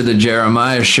listening to The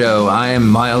Jeremiah Show. I am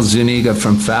Miles Zuniga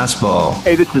from Fastball.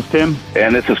 Hey, this is Tim.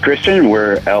 And this is Christian.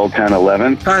 We're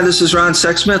L1011. Hi, this is Ron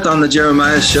Sexsmith on The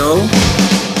Jeremiah Show.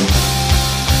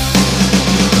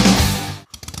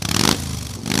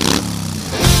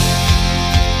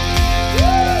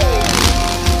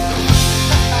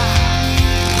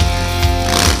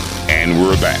 And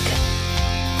we're back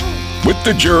with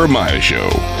The Jeremiah Show.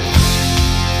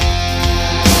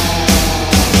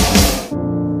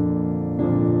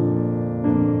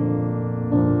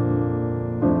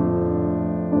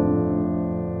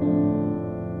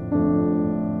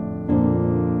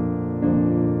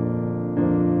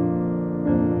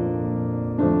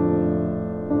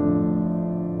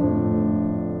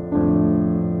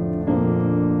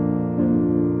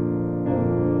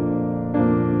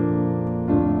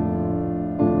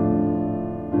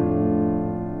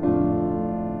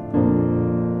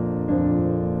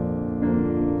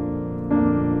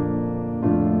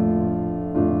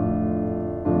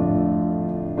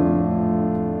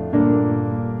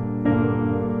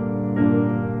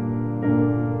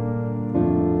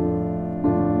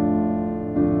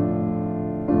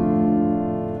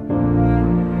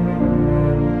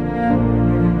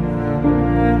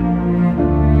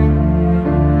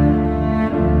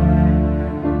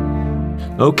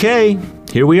 Okay,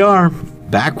 here we are,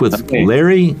 back with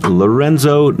Larry,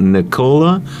 Lorenzo,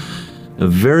 Nicola, a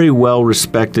very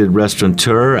well-respected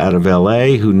restaurateur out of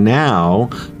L.A. who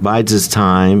now bides his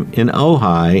time in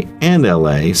Ojai and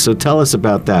L.A. So tell us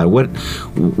about that.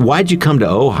 Why'd you come to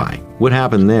Ojai? What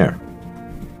happened there?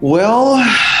 Well,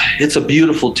 it's a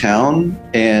beautiful town,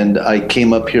 and I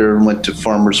came up here and went to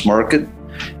Farmer's Market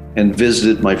and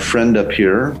visited my friend up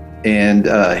here,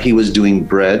 and he was doing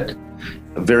bread,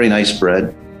 a very nice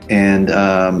bread, and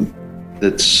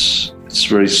it's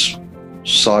very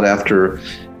sought after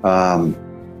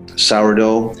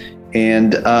sourdough.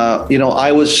 And I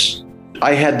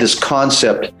had this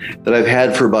concept that I've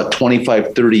had for about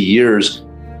 25, 30 years,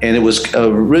 and it was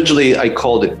originally I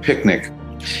called it Picnic,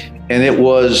 and it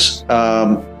was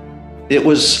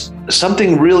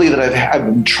something really that I've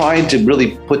been trying to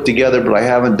really put together, but I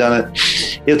haven't done it.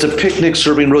 It's a picnic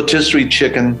serving rotisserie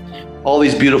chicken, all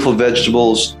these beautiful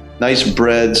vegetables, nice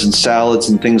breads and salads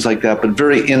and things like that, but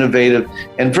very innovative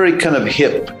and very kind of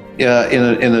hip in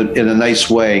a nice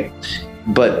way,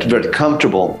 but very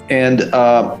comfortable. And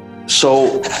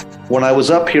so when I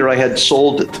was up here, I had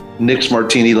sold Nick's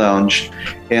Martini Lounge,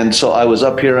 and so I was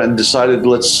up here and decided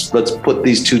let's put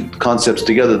these two concepts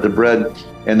together, the bread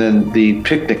and then the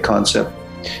picnic concept.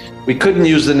 We couldn't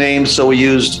use the name, so we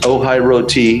used Ojai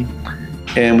Roti,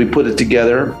 and we put it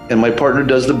together. And my partner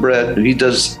does the bread. He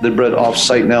does the bread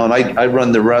off-site now, and I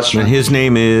run the restaurant. And his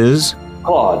name is?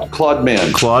 Claude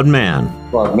Mann. Claude Mann.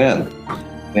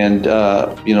 And,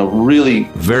 really...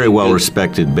 Very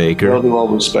well-respected baker. Really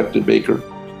well-respected baker.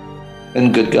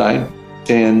 And good guy.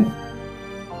 And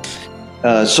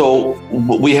so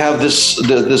we have this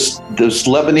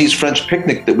Lebanese French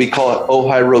picnic that we call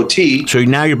Ojai Roti. So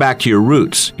now you're back to your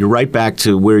roots. You're right back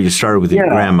to where you started with your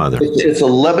grandmother. It's a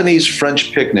Lebanese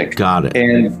French picnic. Got it.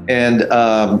 And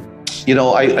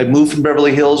I moved from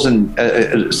Beverly Hills and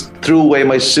threw away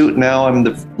my suit. Now I'm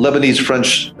the Lebanese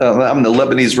French. I'm the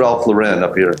Lebanese Ralph Lauren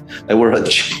up here. I wear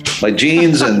my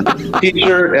jeans and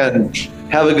t-shirt and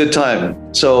have a good time.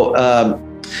 So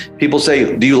people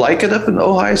say, "Do you like it up in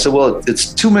Ojai?" I said, "Well,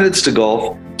 it's 2 minutes to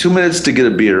golf, 2 minutes to get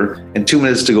a beer, and 2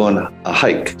 minutes to go on a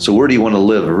hike. So where do you want to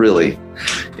live, really?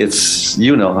 It's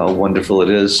how wonderful it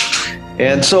is."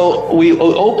 And so we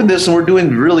opened this, and we're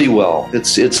doing really well.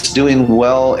 It's doing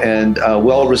well and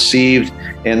well received.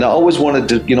 And I always wanted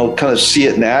to, kind of see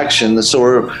it in action.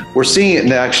 So we're seeing it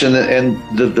in action, and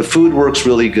the food works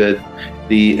really good.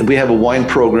 We have a wine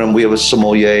program. We have a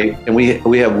sommelier, and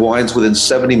we have wines within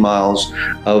 70 miles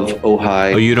of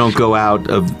Ojai. Oh, you don't go out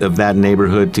of that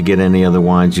neighborhood to get any other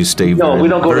wines? You stay No, we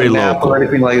don't go very to Napa local. or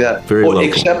anything like that. Very local.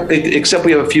 Except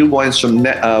we have a few wines from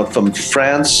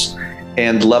France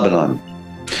and Lebanon.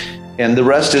 And the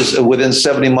rest is within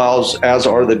 70 miles, as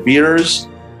are the beers.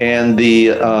 And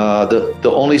the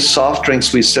only soft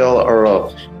drinks we sell are a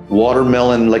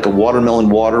watermelon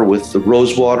water with the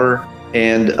rose water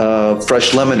and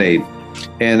fresh lemonade.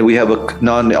 And we have a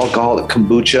non-alcoholic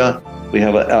kombucha. We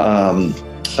have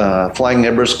a Flying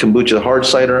Embers kombucha hard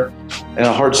cider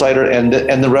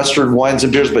and the rest are wines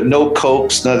and beers, but no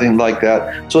Cokes, nothing like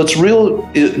that. So it's real.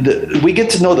 We get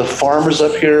to know the farmers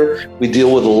up here. We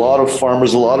deal with a lot of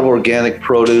farmers, a lot of organic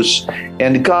produce,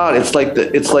 and God, it's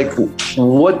like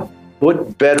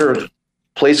what better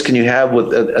place can you have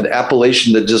with an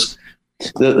appellation that just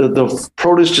the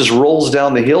produce just rolls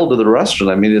down the hill to the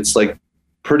restaurant? I mean, it's like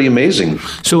pretty amazing.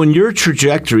 So in your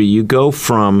trajectory, you go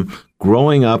from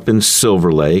growing up in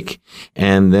Silver Lake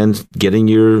and then getting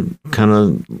your kind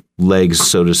of legs,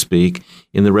 so to speak,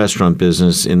 in the restaurant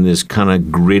business in this kind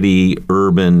of gritty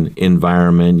urban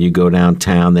environment. You go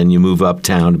downtown, then you move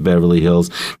uptown to Beverly Hills.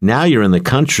 Now you're in the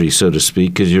country, so to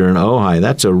speak, because you're in Ojai.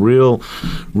 That's a real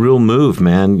move,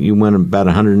 man. You went about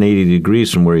 180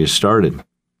 degrees from where you started.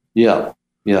 Yeah.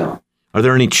 Are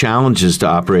there any challenges to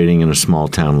operating in a small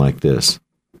town like this?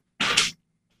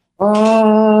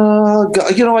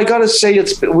 I got to say, I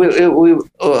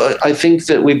think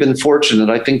that we've been fortunate.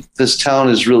 I think this town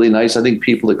is really nice. I think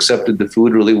people accepted the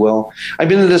food really well. I've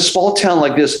been in a small town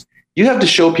like this. You have to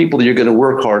show people that you're going to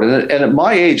work hard. And at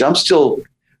my age, I'm still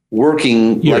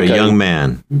working. You're like a young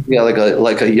man. Yeah,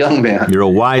 like a young man. You're a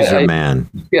wiser man.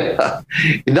 Yeah.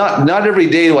 Not every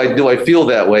day do I feel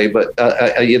that way, but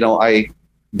I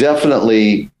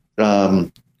definitely. Are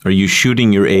you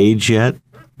shooting your age yet?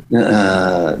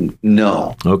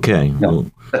 No. Okay. No.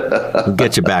 We'll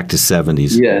get you back to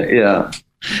 70s. Yeah.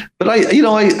 But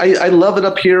I love it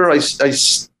up here. I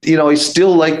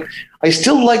still like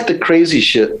the crazy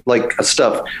shit, like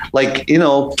stuff, like,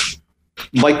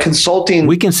 my consulting.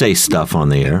 We can say stuff on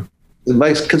the air.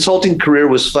 My consulting career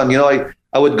was fun.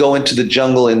 I would go into the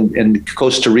jungle in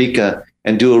Costa Rica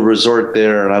and do a resort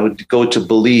there. And I would go to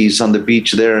Belize on the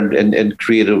beach there and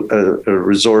create a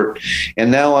resort. And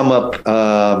now I'm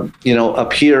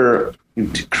up here,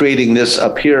 creating this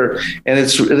up here. And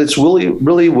it's really,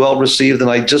 really well received.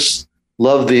 And I just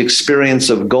love the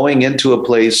experience of going into a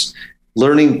place,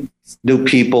 learning new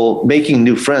people, making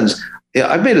new friends. Yeah,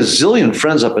 I've made a zillion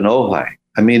friends up in Ojai.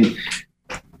 I mean,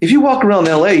 if you walk around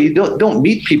LA, you don't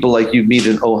meet people like you meet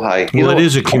in Ojai. It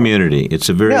is a community. It's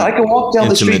a very I can walk down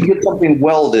the street and get something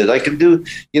welded. I can do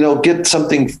get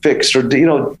something fixed, or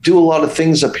do a lot of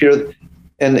things up here,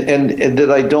 and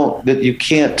that you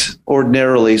can't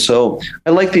ordinarily. So I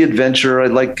like the adventure. I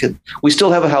like it. We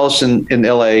still have a house in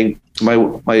LA.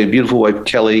 My beautiful wife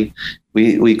Kelly.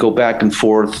 We go back and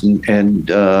forth, and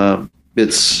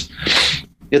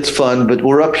it's fun, but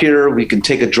we're up here. We can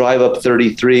take a drive up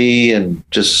 33 and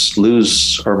just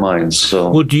lose our minds. So,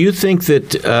 well, do you think that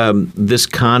this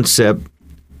concept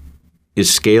is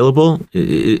scalable?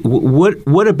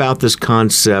 What about this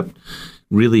concept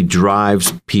really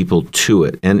drives people to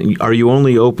it? And are you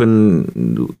only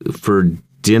open for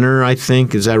dinner, I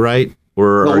think? Is that right?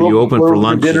 or are you open for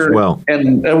lunch as well?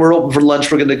 And we're open for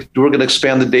lunch. We're gonna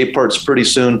expand the day parts pretty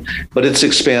soon, but it's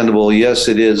expandable. Yes,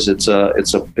 it is. It's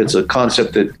a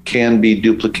concept that can be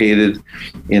duplicated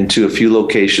into a few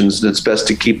locations, and it's best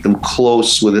to keep them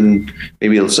close within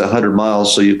maybe it's 100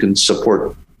 miles so you can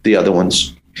support the other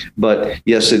ones. But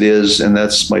yes, it is, and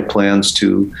that's my plans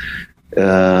to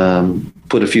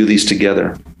put a few of these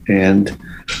together, and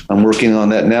I'm working on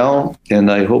that now,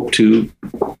 and I hope to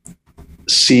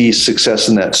see success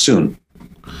in that soon.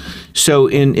 So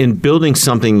in building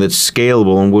something that's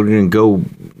scalable, and we're going to go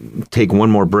take one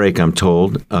more break, I'm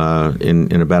told,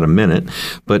 in about a minute,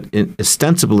 but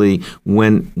ostensibly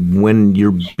when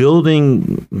you're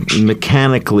building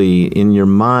mechanically in your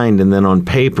mind and then on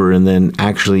paper and then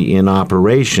actually in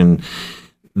operation,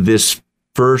 this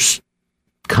first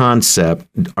concept,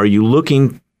 are you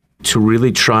looking to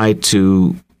really try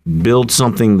to build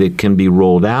something that can be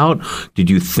rolled out? Did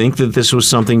you think that this was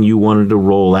something you wanted to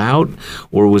roll out,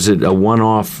 or was it a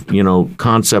one-off,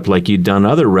 concept like you'd done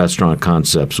other restaurant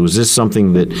concepts? Was this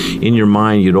something that in your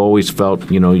mind you'd always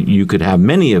felt, you could have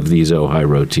many of these Ojai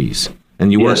Rotis?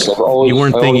 And you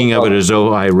weren't thinking of it as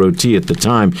Ojai Roti at the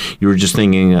time. You were just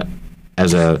thinking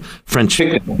as a French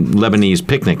Lebanese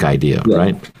picnic idea,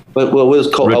 right? But it was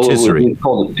called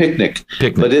a picnic.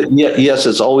 But yes,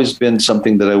 it's always been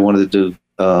something that I wanted to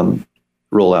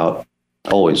roll out,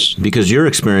 always. Because your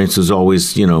experience is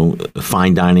always,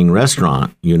 fine dining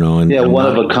restaurant, and one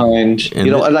of a kind,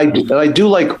 and I do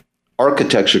like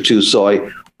architecture too. So I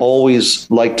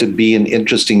always like to be in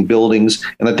interesting buildings,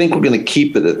 and I think we're going to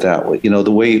keep it at that way.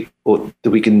 The way that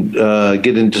we can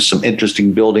get into some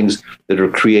interesting buildings that are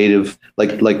creative,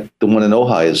 like the one in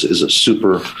Ojai is a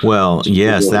super. Well,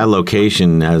 yes, building. That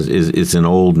location is an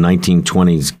old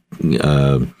 1920s.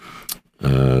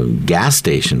 Gas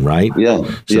station, right? Yeah.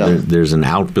 So there's an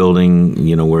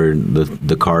outbuilding, where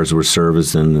the cars were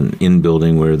serviced, and an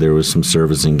in-building where there was some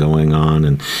servicing going on.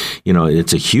 And,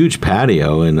 it's a huge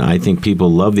patio. And I think people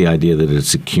love the idea that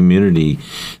it's a community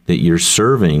that you're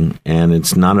serving, and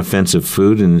it's not offensive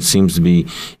food. And it seems to be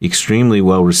extremely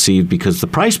well received because the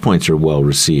price points are well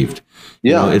received.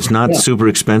 Yeah, it's not super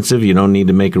expensive. You don't need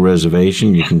to make a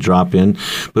reservation. You can drop in.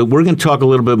 But we're going to talk a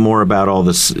little bit more about all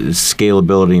the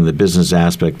scalability and the business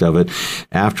aspect of it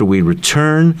after we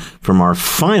return from our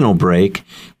final break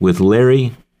with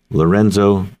Larry,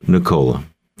 Lorenzo, Nicola.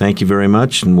 Thank you very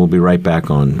much, and we'll be right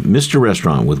back on Mr.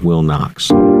 Restaurant with Will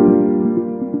Knox.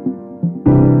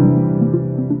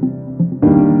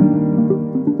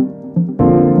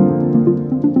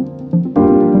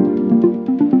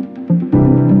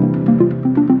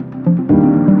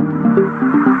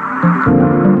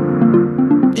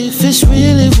 It's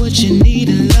really what you need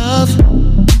in love.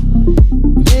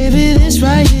 Baby, this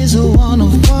right here's a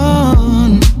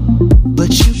one-on-one.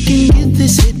 But you can get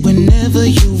this hit whenever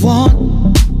you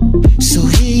want. So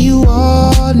here you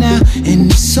are now,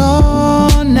 and it's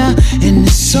on now, and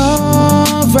it's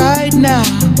on right now.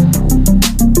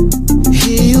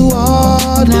 Here you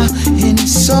are now, and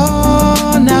it's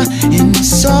on now, and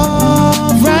it's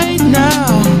on right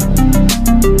now.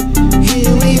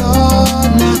 Here we are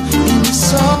now, and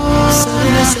it's on.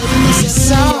 Suddenly,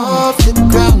 it's off the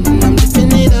ground, and I'm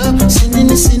lifting it up, sending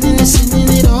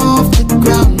it off the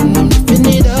ground, and I'm lifting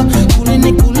it up, cooling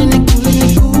it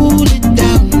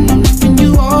down, and I'm lifting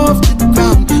you off the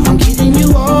ground, I'm getting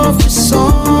you off the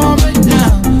song right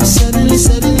now.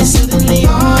 Suddenly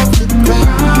off the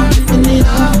ground, lifting it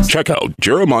up. Check out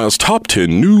Jeremiah's top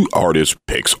 10 new artist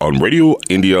picks on Radio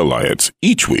India Alliance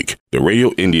each week. The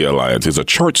Radio India Alliance is a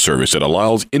chart service that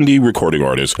allows indie recording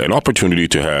artists an opportunity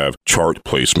to have chart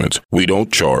placements. We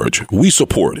don't charge. We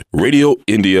support.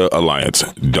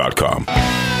 RadioIndiaAlliance.com.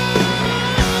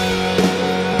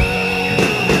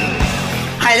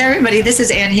 Hi there, everybody. This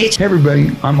is Ann H. Hey,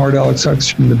 everybody. I'm Art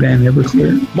Alexakis from the band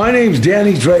Everclear. My name's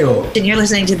Danny Trejo. And you're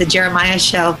listening to The Jeremiah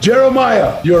Show.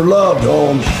 Jeremiah, you're loved,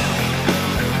 Holmes.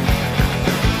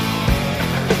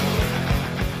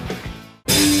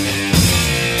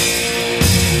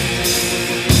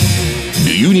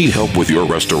 Do you need help with your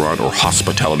restaurant or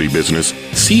hospitality business?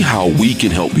 See how we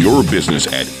can help your business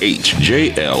at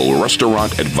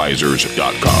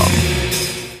hjlrestaurantadvisors.com.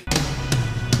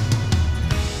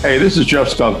 Hey, this is Jeff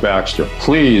Skunk Baxter.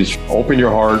 Please open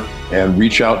your heart and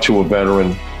reach out to a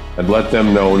veteran and let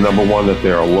them know, number one, that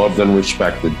they are loved and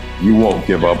respected. You won't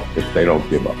give up if they don't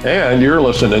give up. And you're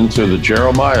listening to The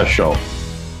Jeremiah Show.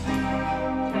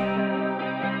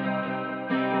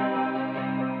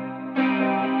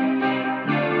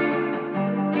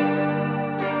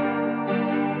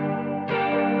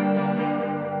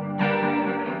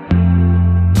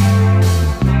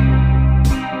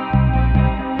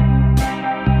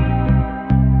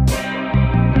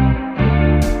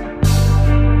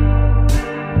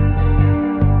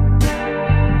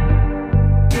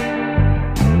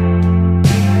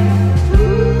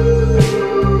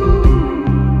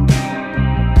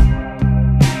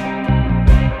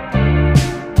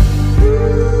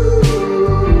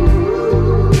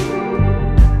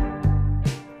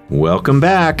 Welcome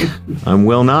back. I'm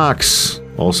Will Knox,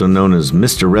 also known as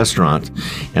Mr. Restaurant,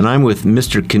 and I'm with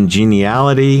Mr.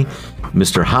 Congeniality,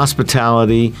 Mr.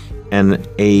 Hospitality, and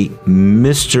a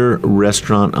Mr.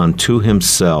 Restaurant unto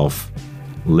himself,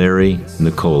 Larry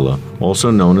Nicola, also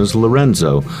known as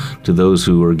Lorenzo, to those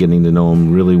who are getting to know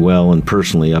him really well and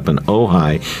personally up in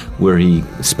Ojai, where he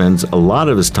spends a lot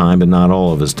of his time, but not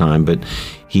all of his time, but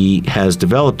he has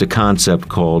developed a concept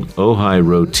called Ojai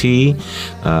Roti,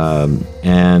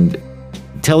 and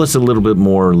tell us a little bit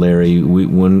more, Larry.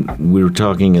 When we were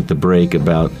talking at the break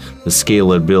about the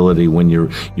scalability when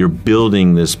you're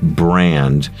building this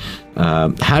brand,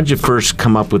 how did you first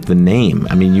come up with the name?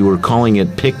 I mean, you were calling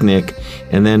it Picnic,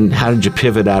 and then how did you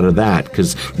pivot out of that?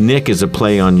 Because Nick is a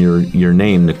play on your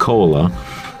name, Nicola,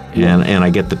 and I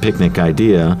get the picnic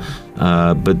idea.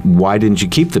 But why didn't you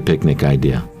keep the picnic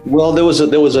idea? Well, there was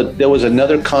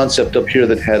another concept up here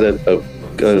that had a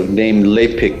name, Le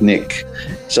Picnic.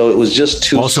 So it was just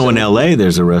too. Also in LA,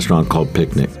 there's a restaurant called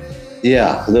Picnic.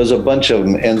 Yeah, there's a bunch of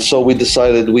them, and so we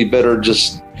decided we better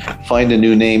just find a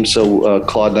new name. So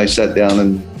Claude and I sat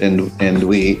down and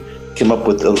we came up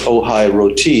with Ojai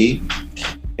Roti,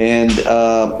 and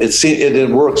it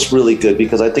works really good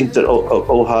because I think that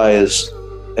Ojai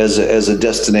as a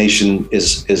destination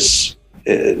it's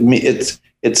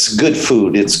good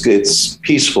food. It's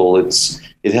peaceful.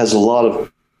 It has a lot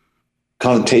of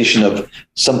connotation of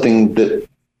something that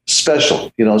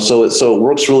special, so it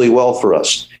works really well for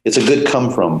us. It's a good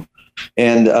come from.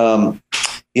 And, I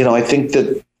think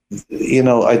that,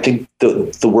 I think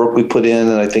the work we put in,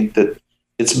 and I think that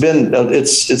it's been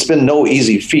no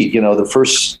easy feat. The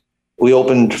first, we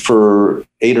opened for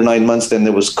 8 or 9 months, then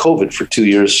there was COVID for 2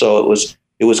 years. So it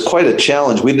was quite a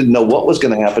challenge. We didn't know what was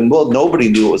going to happen. Well, nobody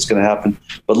knew what was going to happen.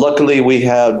 But luckily we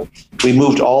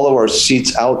moved all of our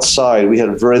seats outside. We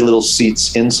had very little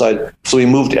seats inside. So we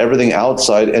moved everything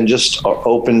outside and just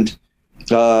opened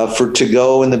for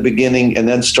to-go in the beginning, and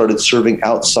then started serving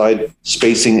outside,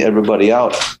 spacing everybody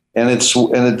out. And it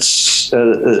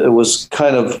was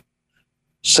kind of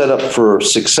set up for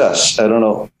success. I don't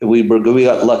know. We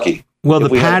got lucky. Well, the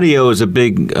patio is a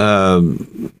big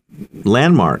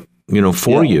landmark,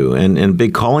 for you and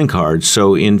big calling cards.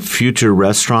 So in future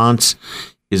restaurants,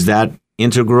 is that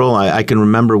integral? I can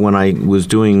remember when I was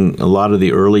doing a lot of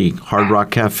the early Hard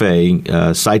Rock Cafe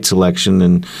site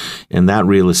selection and that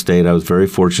real estate. I was very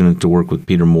fortunate to work with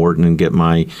Peter Morton and get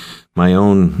my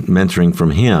own mentoring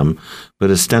from him.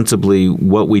 But ostensibly,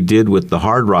 what we did with the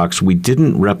Hard Rocks, we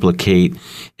didn't replicate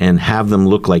and have them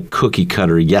look like cookie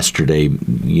cutter yesterday,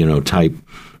 type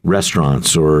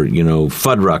restaurants or,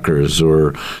 Fuddruckers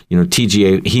or,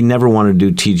 TGI. He never wanted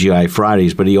to do TGI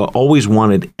Fridays, but he always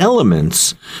wanted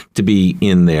elements to be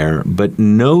in there, but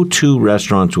no two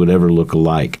restaurants would ever look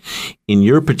alike. In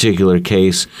your particular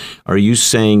case, are you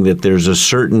saying that there's a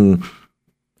certain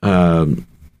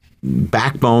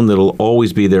backbone that'll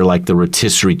always be there, like the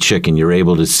rotisserie chicken? You're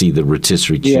able to see the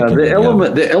rotisserie chicken. Yeah,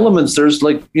 the elements, there's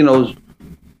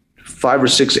 5 or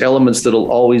 6 elements that'll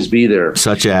always be there.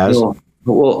 Such as?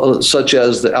 Such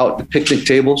as the picnic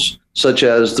tables, such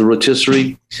as the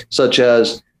rotisserie, such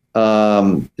as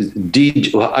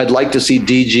I'd like to see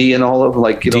DG in all of them.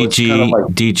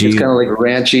 DG. It's kind of like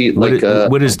ranchy.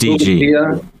 What is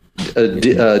DG?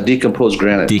 Decomposed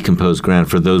granite. Decomposed granite,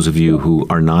 for those of you who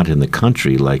are not in the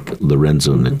country, like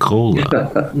Lorenzo Nicola.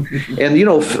 And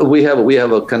we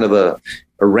have a kind of a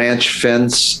ranch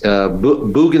fence.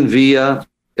 Bougainvillea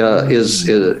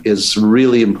is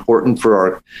really important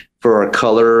for our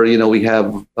color. We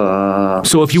have.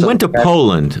 So if you went to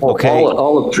Poland, okay,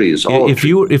 olive trees. If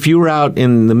you were out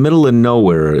in the middle of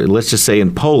nowhere, let's just say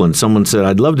in Poland, someone said,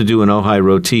 "I'd love to do an Ojai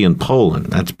Roti in Poland."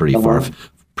 That's pretty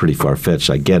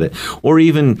far-fetched, I get it. Or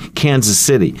even Kansas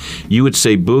City. You would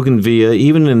say Bougainvillea,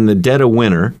 even in the dead of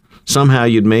winter, somehow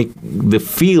you'd make the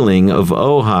feeling of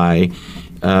Ojai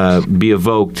be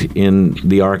evoked in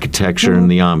the architecture and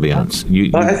the ambiance.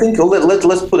 I think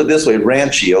let's put it this way: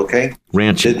 ranchy, okay?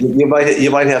 Ranchy. You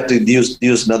might have to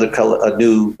use another color, a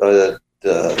new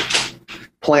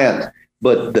plant,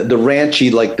 but the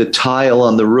ranchy, like the tile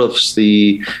on the roofs,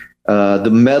 the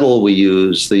metal we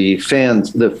use, the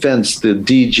fence, the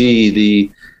DG,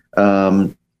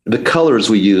 the colors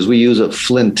we use a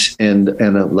flint and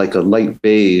like a light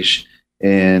beige,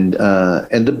 but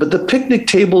the picnic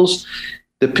tables.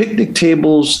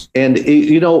 And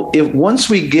if once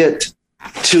we get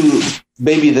to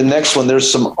maybe the next one,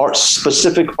 there's some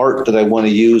specific art that I want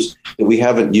to use that we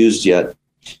haven't used yet,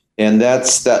 and that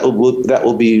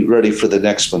will be ready for the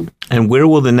next one. And where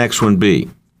will the next one be?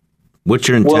 What's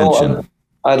your intention?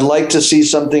 I'd like to see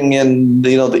something in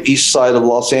the east side of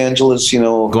Los Angeles.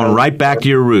 Going right back to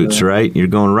your roots, right? You're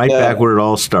going right back where it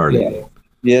all started.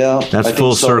 Yeah, that's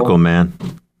full circle, man.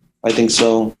 I think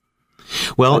so.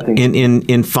 Well,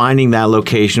 in finding that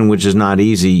location, which is not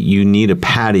easy, you need a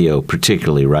patio,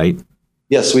 particularly, right?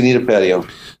 Yes, we need a patio.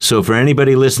 So for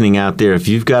anybody listening out there, if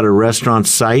you've got a restaurant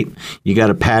site, you got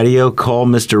a patio, call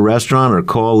Mr. Restaurant or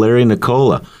call Larry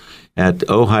Nicola at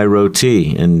Ojai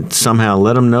Roti and somehow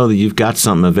let him know that you've got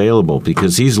something available,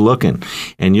 because he's looking,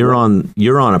 and you're on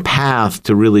a path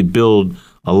to really build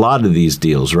a lot of these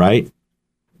deals, right?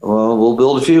 Well, we'll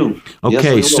build a few.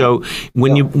 Okay, yes, so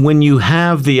when you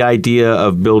have the idea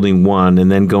of building one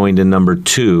and then going to number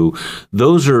two,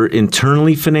 those are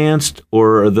internally financed,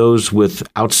 or are those with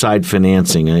outside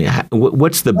financing?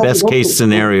 What's the best case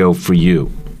scenario for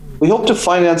you? We hope to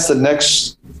finance the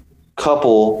next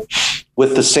couple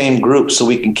with the same group so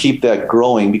we can keep that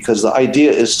growing, because the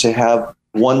idea is to have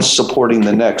one supporting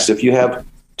the next. If you have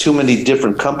too many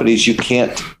different companies, you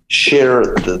can't share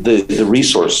the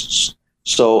resources.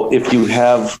 So if you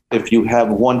have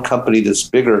one company that's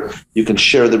bigger, you can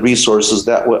share the resources.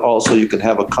 That way also you can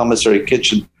have a commissary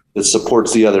kitchen that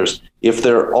supports the others. If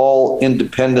they're all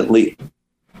independent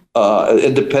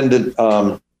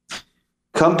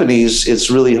companies,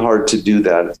 it's really hard to do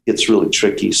that. It's really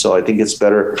tricky. So I think it's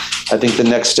better. I think the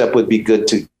next step would be good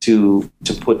to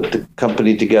put the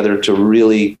company together to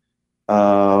really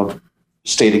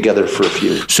stay together for a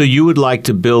few. So you would like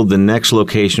to build the next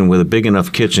location with a big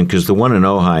enough kitchen, because the one in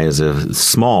Ojai is a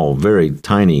small, very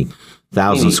tiny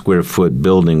 1,000 square foot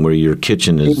building where your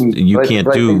kitchen is, you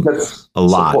can't do a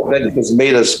lot. It's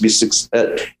made us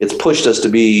it's pushed us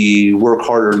to work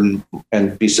harder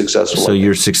and be successful. So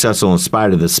you're successful in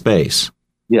spite of the space.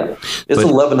 Yeah. It's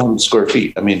 1,100 square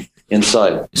feet. I mean,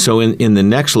 inside. So in the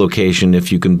next location,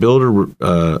 if you can build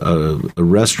a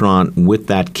restaurant with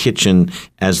that kitchen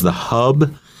as the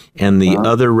hub, and the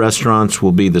other restaurants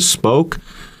will be the spoke,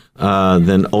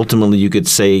 then ultimately you could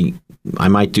say, I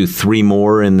might do 3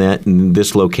 more in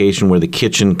this location where the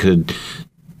kitchen could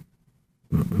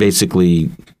basically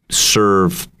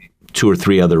serve 2 or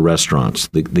 3 other restaurants.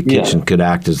 The kitchen could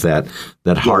act as that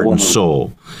heart and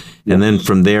soul. And then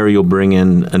from there, you'll bring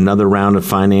in another round of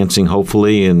financing,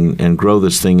 hopefully, and grow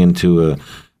this thing into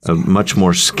a much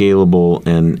more scalable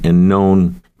and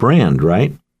known brand,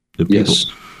 right? Yes.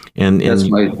 And that's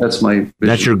my vision.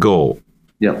 That's your goal.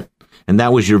 Yeah. And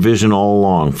that was your vision all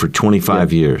along for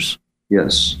 25 years.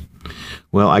 Yes.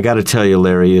 Well, I got to tell you,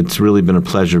 Larry, it's really been a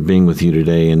pleasure being with you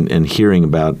today and hearing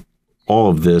about all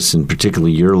of this, and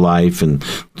particularly your life and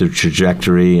the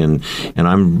trajectory. And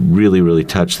I'm really, really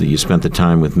touched that you spent the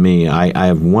time with me. I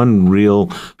have one real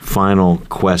final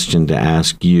question to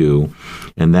ask you,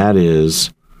 and that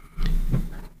is,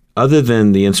 other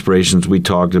than the inspirations we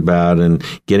talked about and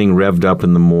getting revved up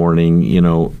in the morning,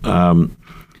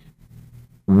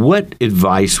 what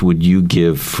advice would you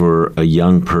give for a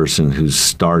young person who's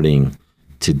starting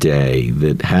today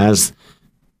that has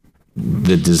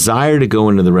the desire to go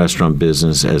into the restaurant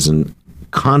business as a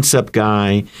concept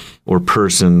guy or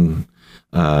person,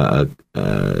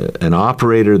 an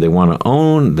operator? They want to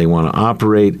own, they want to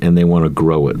operate, and they want to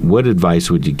grow it. What advice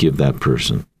would you give that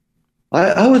person?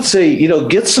 I would say,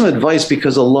 get some advice,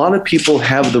 because a lot of people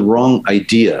have the wrong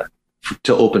idea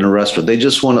to open a restaurant. They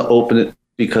just want to open it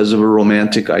because of a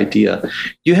romantic idea.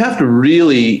 You have to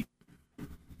really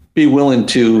be willing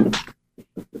to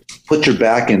put your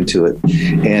back into it,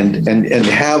 and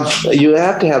you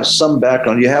have to have some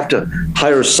background. You have to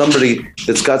hire somebody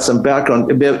that's got some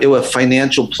background, a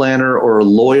financial planner or a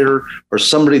lawyer or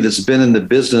somebody that's been in the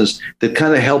business that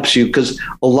kind of helps you. Because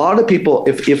a lot of people,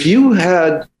 if you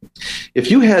had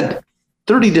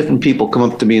 30 different people come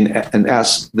up to me and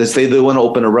ask, they say they want to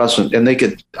open a restaurant, and I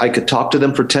could talk to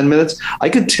them for 10 minutes. I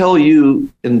could tell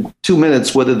you in 2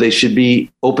 minutes whether they should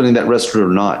be opening that restaurant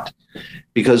or not,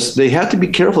 because they have to be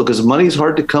careful, because money is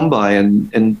hard to come by,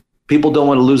 and people don't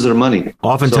want to lose their money.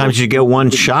 Oftentimes you get one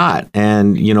shot,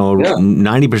 and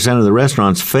 90% of the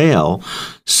restaurants fail.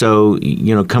 So,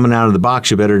 coming out of the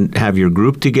box, you better have your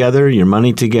group together, your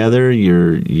money together,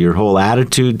 your whole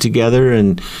attitude together.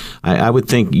 And I would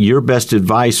think your best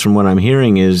advice from what I'm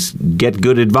hearing is get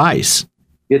good advice.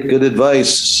 Get good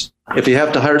advice. If you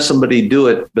have to hire somebody, do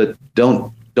it, but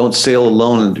don't sail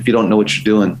alone if you don't know what you're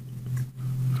doing.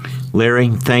 Larry,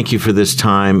 thank you for this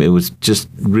time. It was just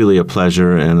really a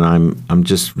pleasure, and I'm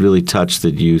just really touched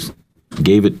that you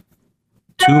gave it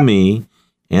to me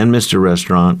and Mr.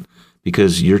 Restaurant,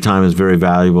 because your time is very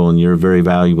valuable, and you're a very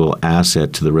valuable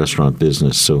asset to the restaurant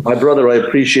business. So, my brother, I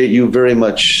appreciate you very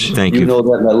much. Thank you. You know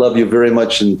that, and I love you very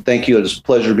much, and thank you. It's a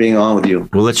pleasure being on with you.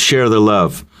 Well, let's share the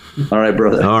love. All right,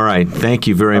 brother. All right. Thank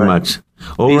you very much.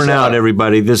 Over Peace and out,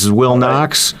 everybody. This is Will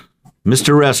Knox,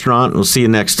 Mr. Restaurant. We'll see you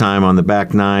next time on the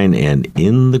Back Nine and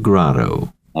in the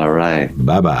Grotto. All right.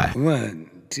 Bye-bye. 1,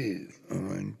 2,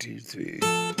 1, 2, 3.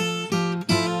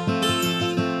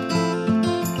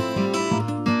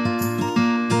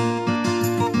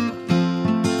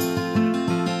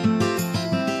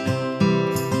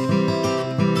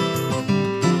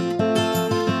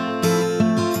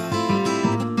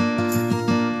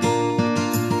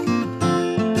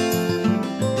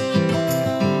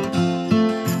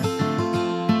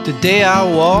 The day I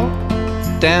walked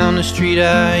down the street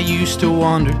I used to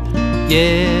wander,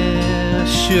 yeah, I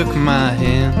shook my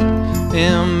hand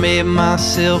and made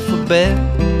myself a bet.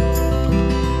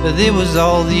 But there was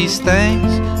all these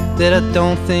things that I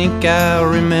don't think I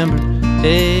remember.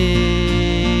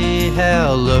 Hey,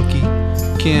 how lucky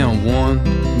can one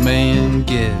man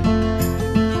get?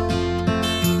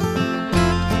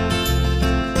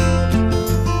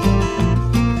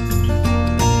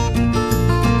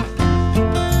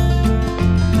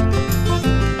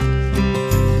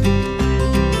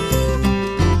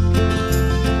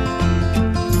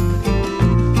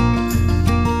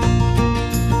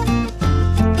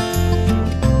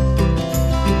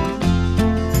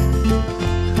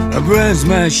 I brush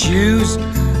my shoes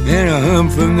and I hum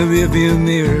from the rearview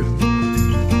mirror.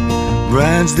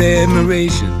 Bronze the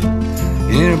admiration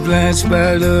in a blind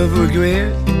spot of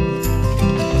regret.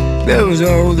 There was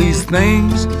all these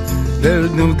things that I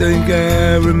don't think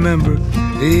I remember.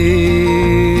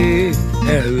 Hey,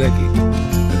 how lucky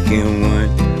can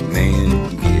one man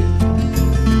get?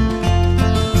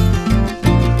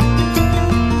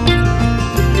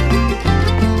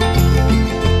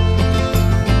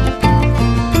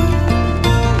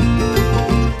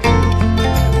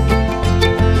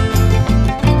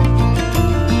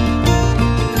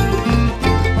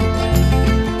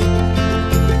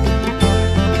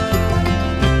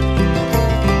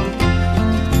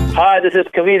 Hi, this is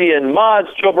comedian Maz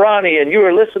Jobrani, and you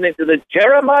are listening to The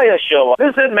Jeremiah Show.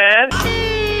 Listen, man.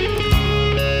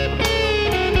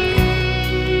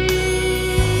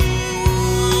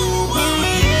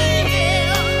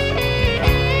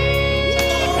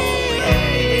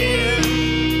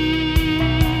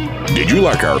 Did you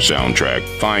like our soundtrack?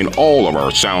 Find all of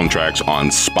our soundtracks on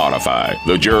Spotify.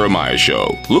 The Jeremiah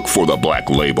Show. Look for the Black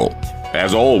Label.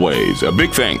 As always, a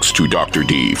big thanks to Dr.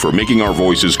 D for making our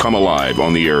voices come alive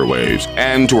on the airwaves,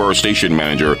 and to our station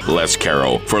manager, Les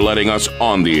Carroll, for letting us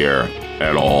on the air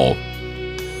at all.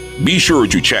 Be sure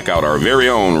to check out our very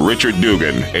own Richard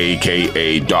Dugan,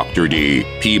 a.k.a. Dr. D,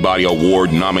 Peabody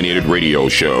Award-nominated radio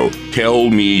show, Tell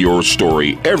Me Your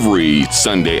Story, every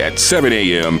Sunday at 7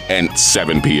 a.m. and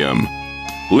 7 p.m.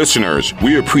 Listeners,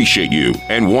 we appreciate you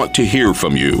and want to hear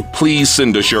from you. Please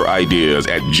send us your ideas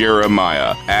at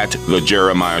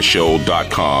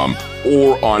jeremiah@thejeremiahshow.com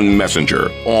or on Messenger,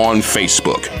 on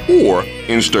Facebook, or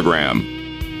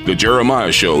Instagram. The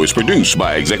Jeremiah Show is produced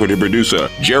by executive producer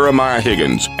Jeremiah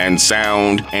Higgins and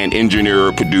sound and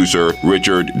engineer producer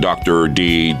Richard Dr.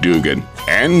 D. Dugan.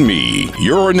 And me,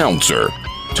 your announcer,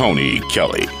 Tony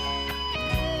Kelly.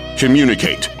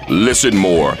 Communicate, listen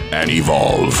more, and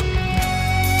evolve.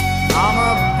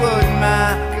 I'ma put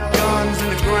my guns in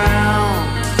the ground.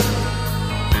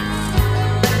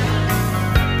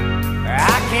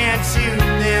 I can't shoot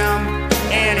them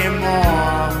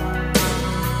anymore.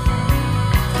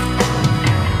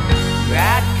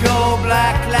 That cold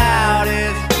black cloud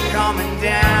is coming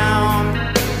down.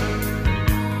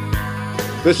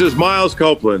 This is Miles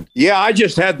Copeland. Yeah, I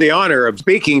just had the honor of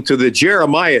speaking to the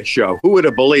Jeremiah Show. Who would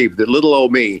have believed that little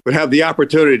old me would have the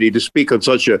opportunity to speak on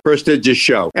such a prestigious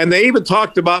show? And they even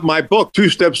talked about my book, 2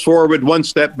 Steps Forward, 1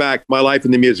 Step Back, My Life in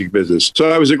the Music Business.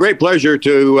 So it was a great pleasure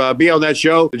to be on that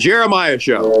show, the Jeremiah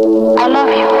Show. I love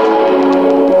you.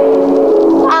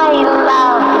 I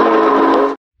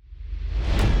love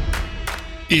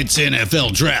you. It's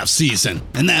NFL draft season,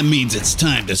 and that means it's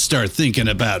time to start thinking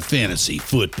about fantasy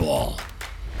football.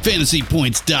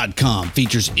 FantasyPoints.com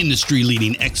features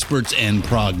industry-leading experts and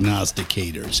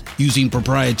prognosticators using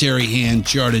proprietary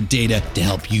hand-charted data to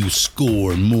help you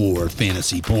score more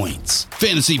fantasy points.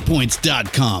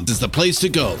 FantasyPoints.com is the place to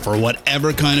go for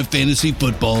whatever kind of fantasy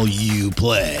football you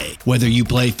play. Whether you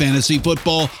play fantasy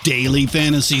football, daily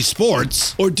fantasy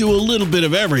sports, or do a little bit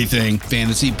of everything,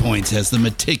 Fantasy Points has the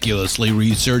meticulously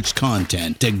researched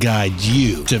content to guide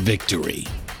you to victory.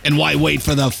 And why wait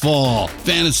for the fall?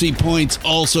 Fantasy Points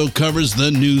also covers the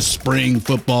new spring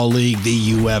football league,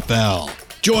 the UFL.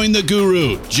 Join the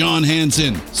guru, John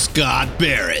Hansen, Scott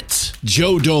Barrett,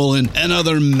 Joe Dolan, and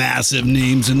other massive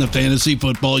names in the fantasy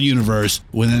football universe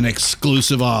with an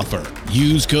exclusive offer.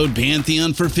 Use code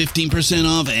Pantheon for 15%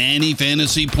 off any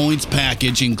Fantasy Points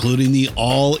package, including the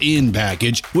all-in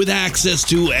package with access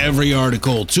to every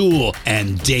article, tool,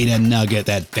 and data nugget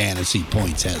that Fantasy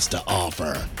Points has to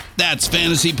offer. That's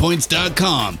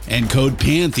fantasypoints.com and code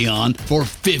Pantheon for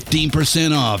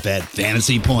 15% off at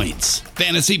Fantasy Points.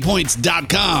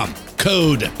 Fantasypoints.com,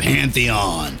 code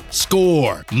Pantheon.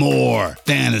 Score more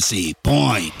fantasy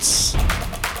points.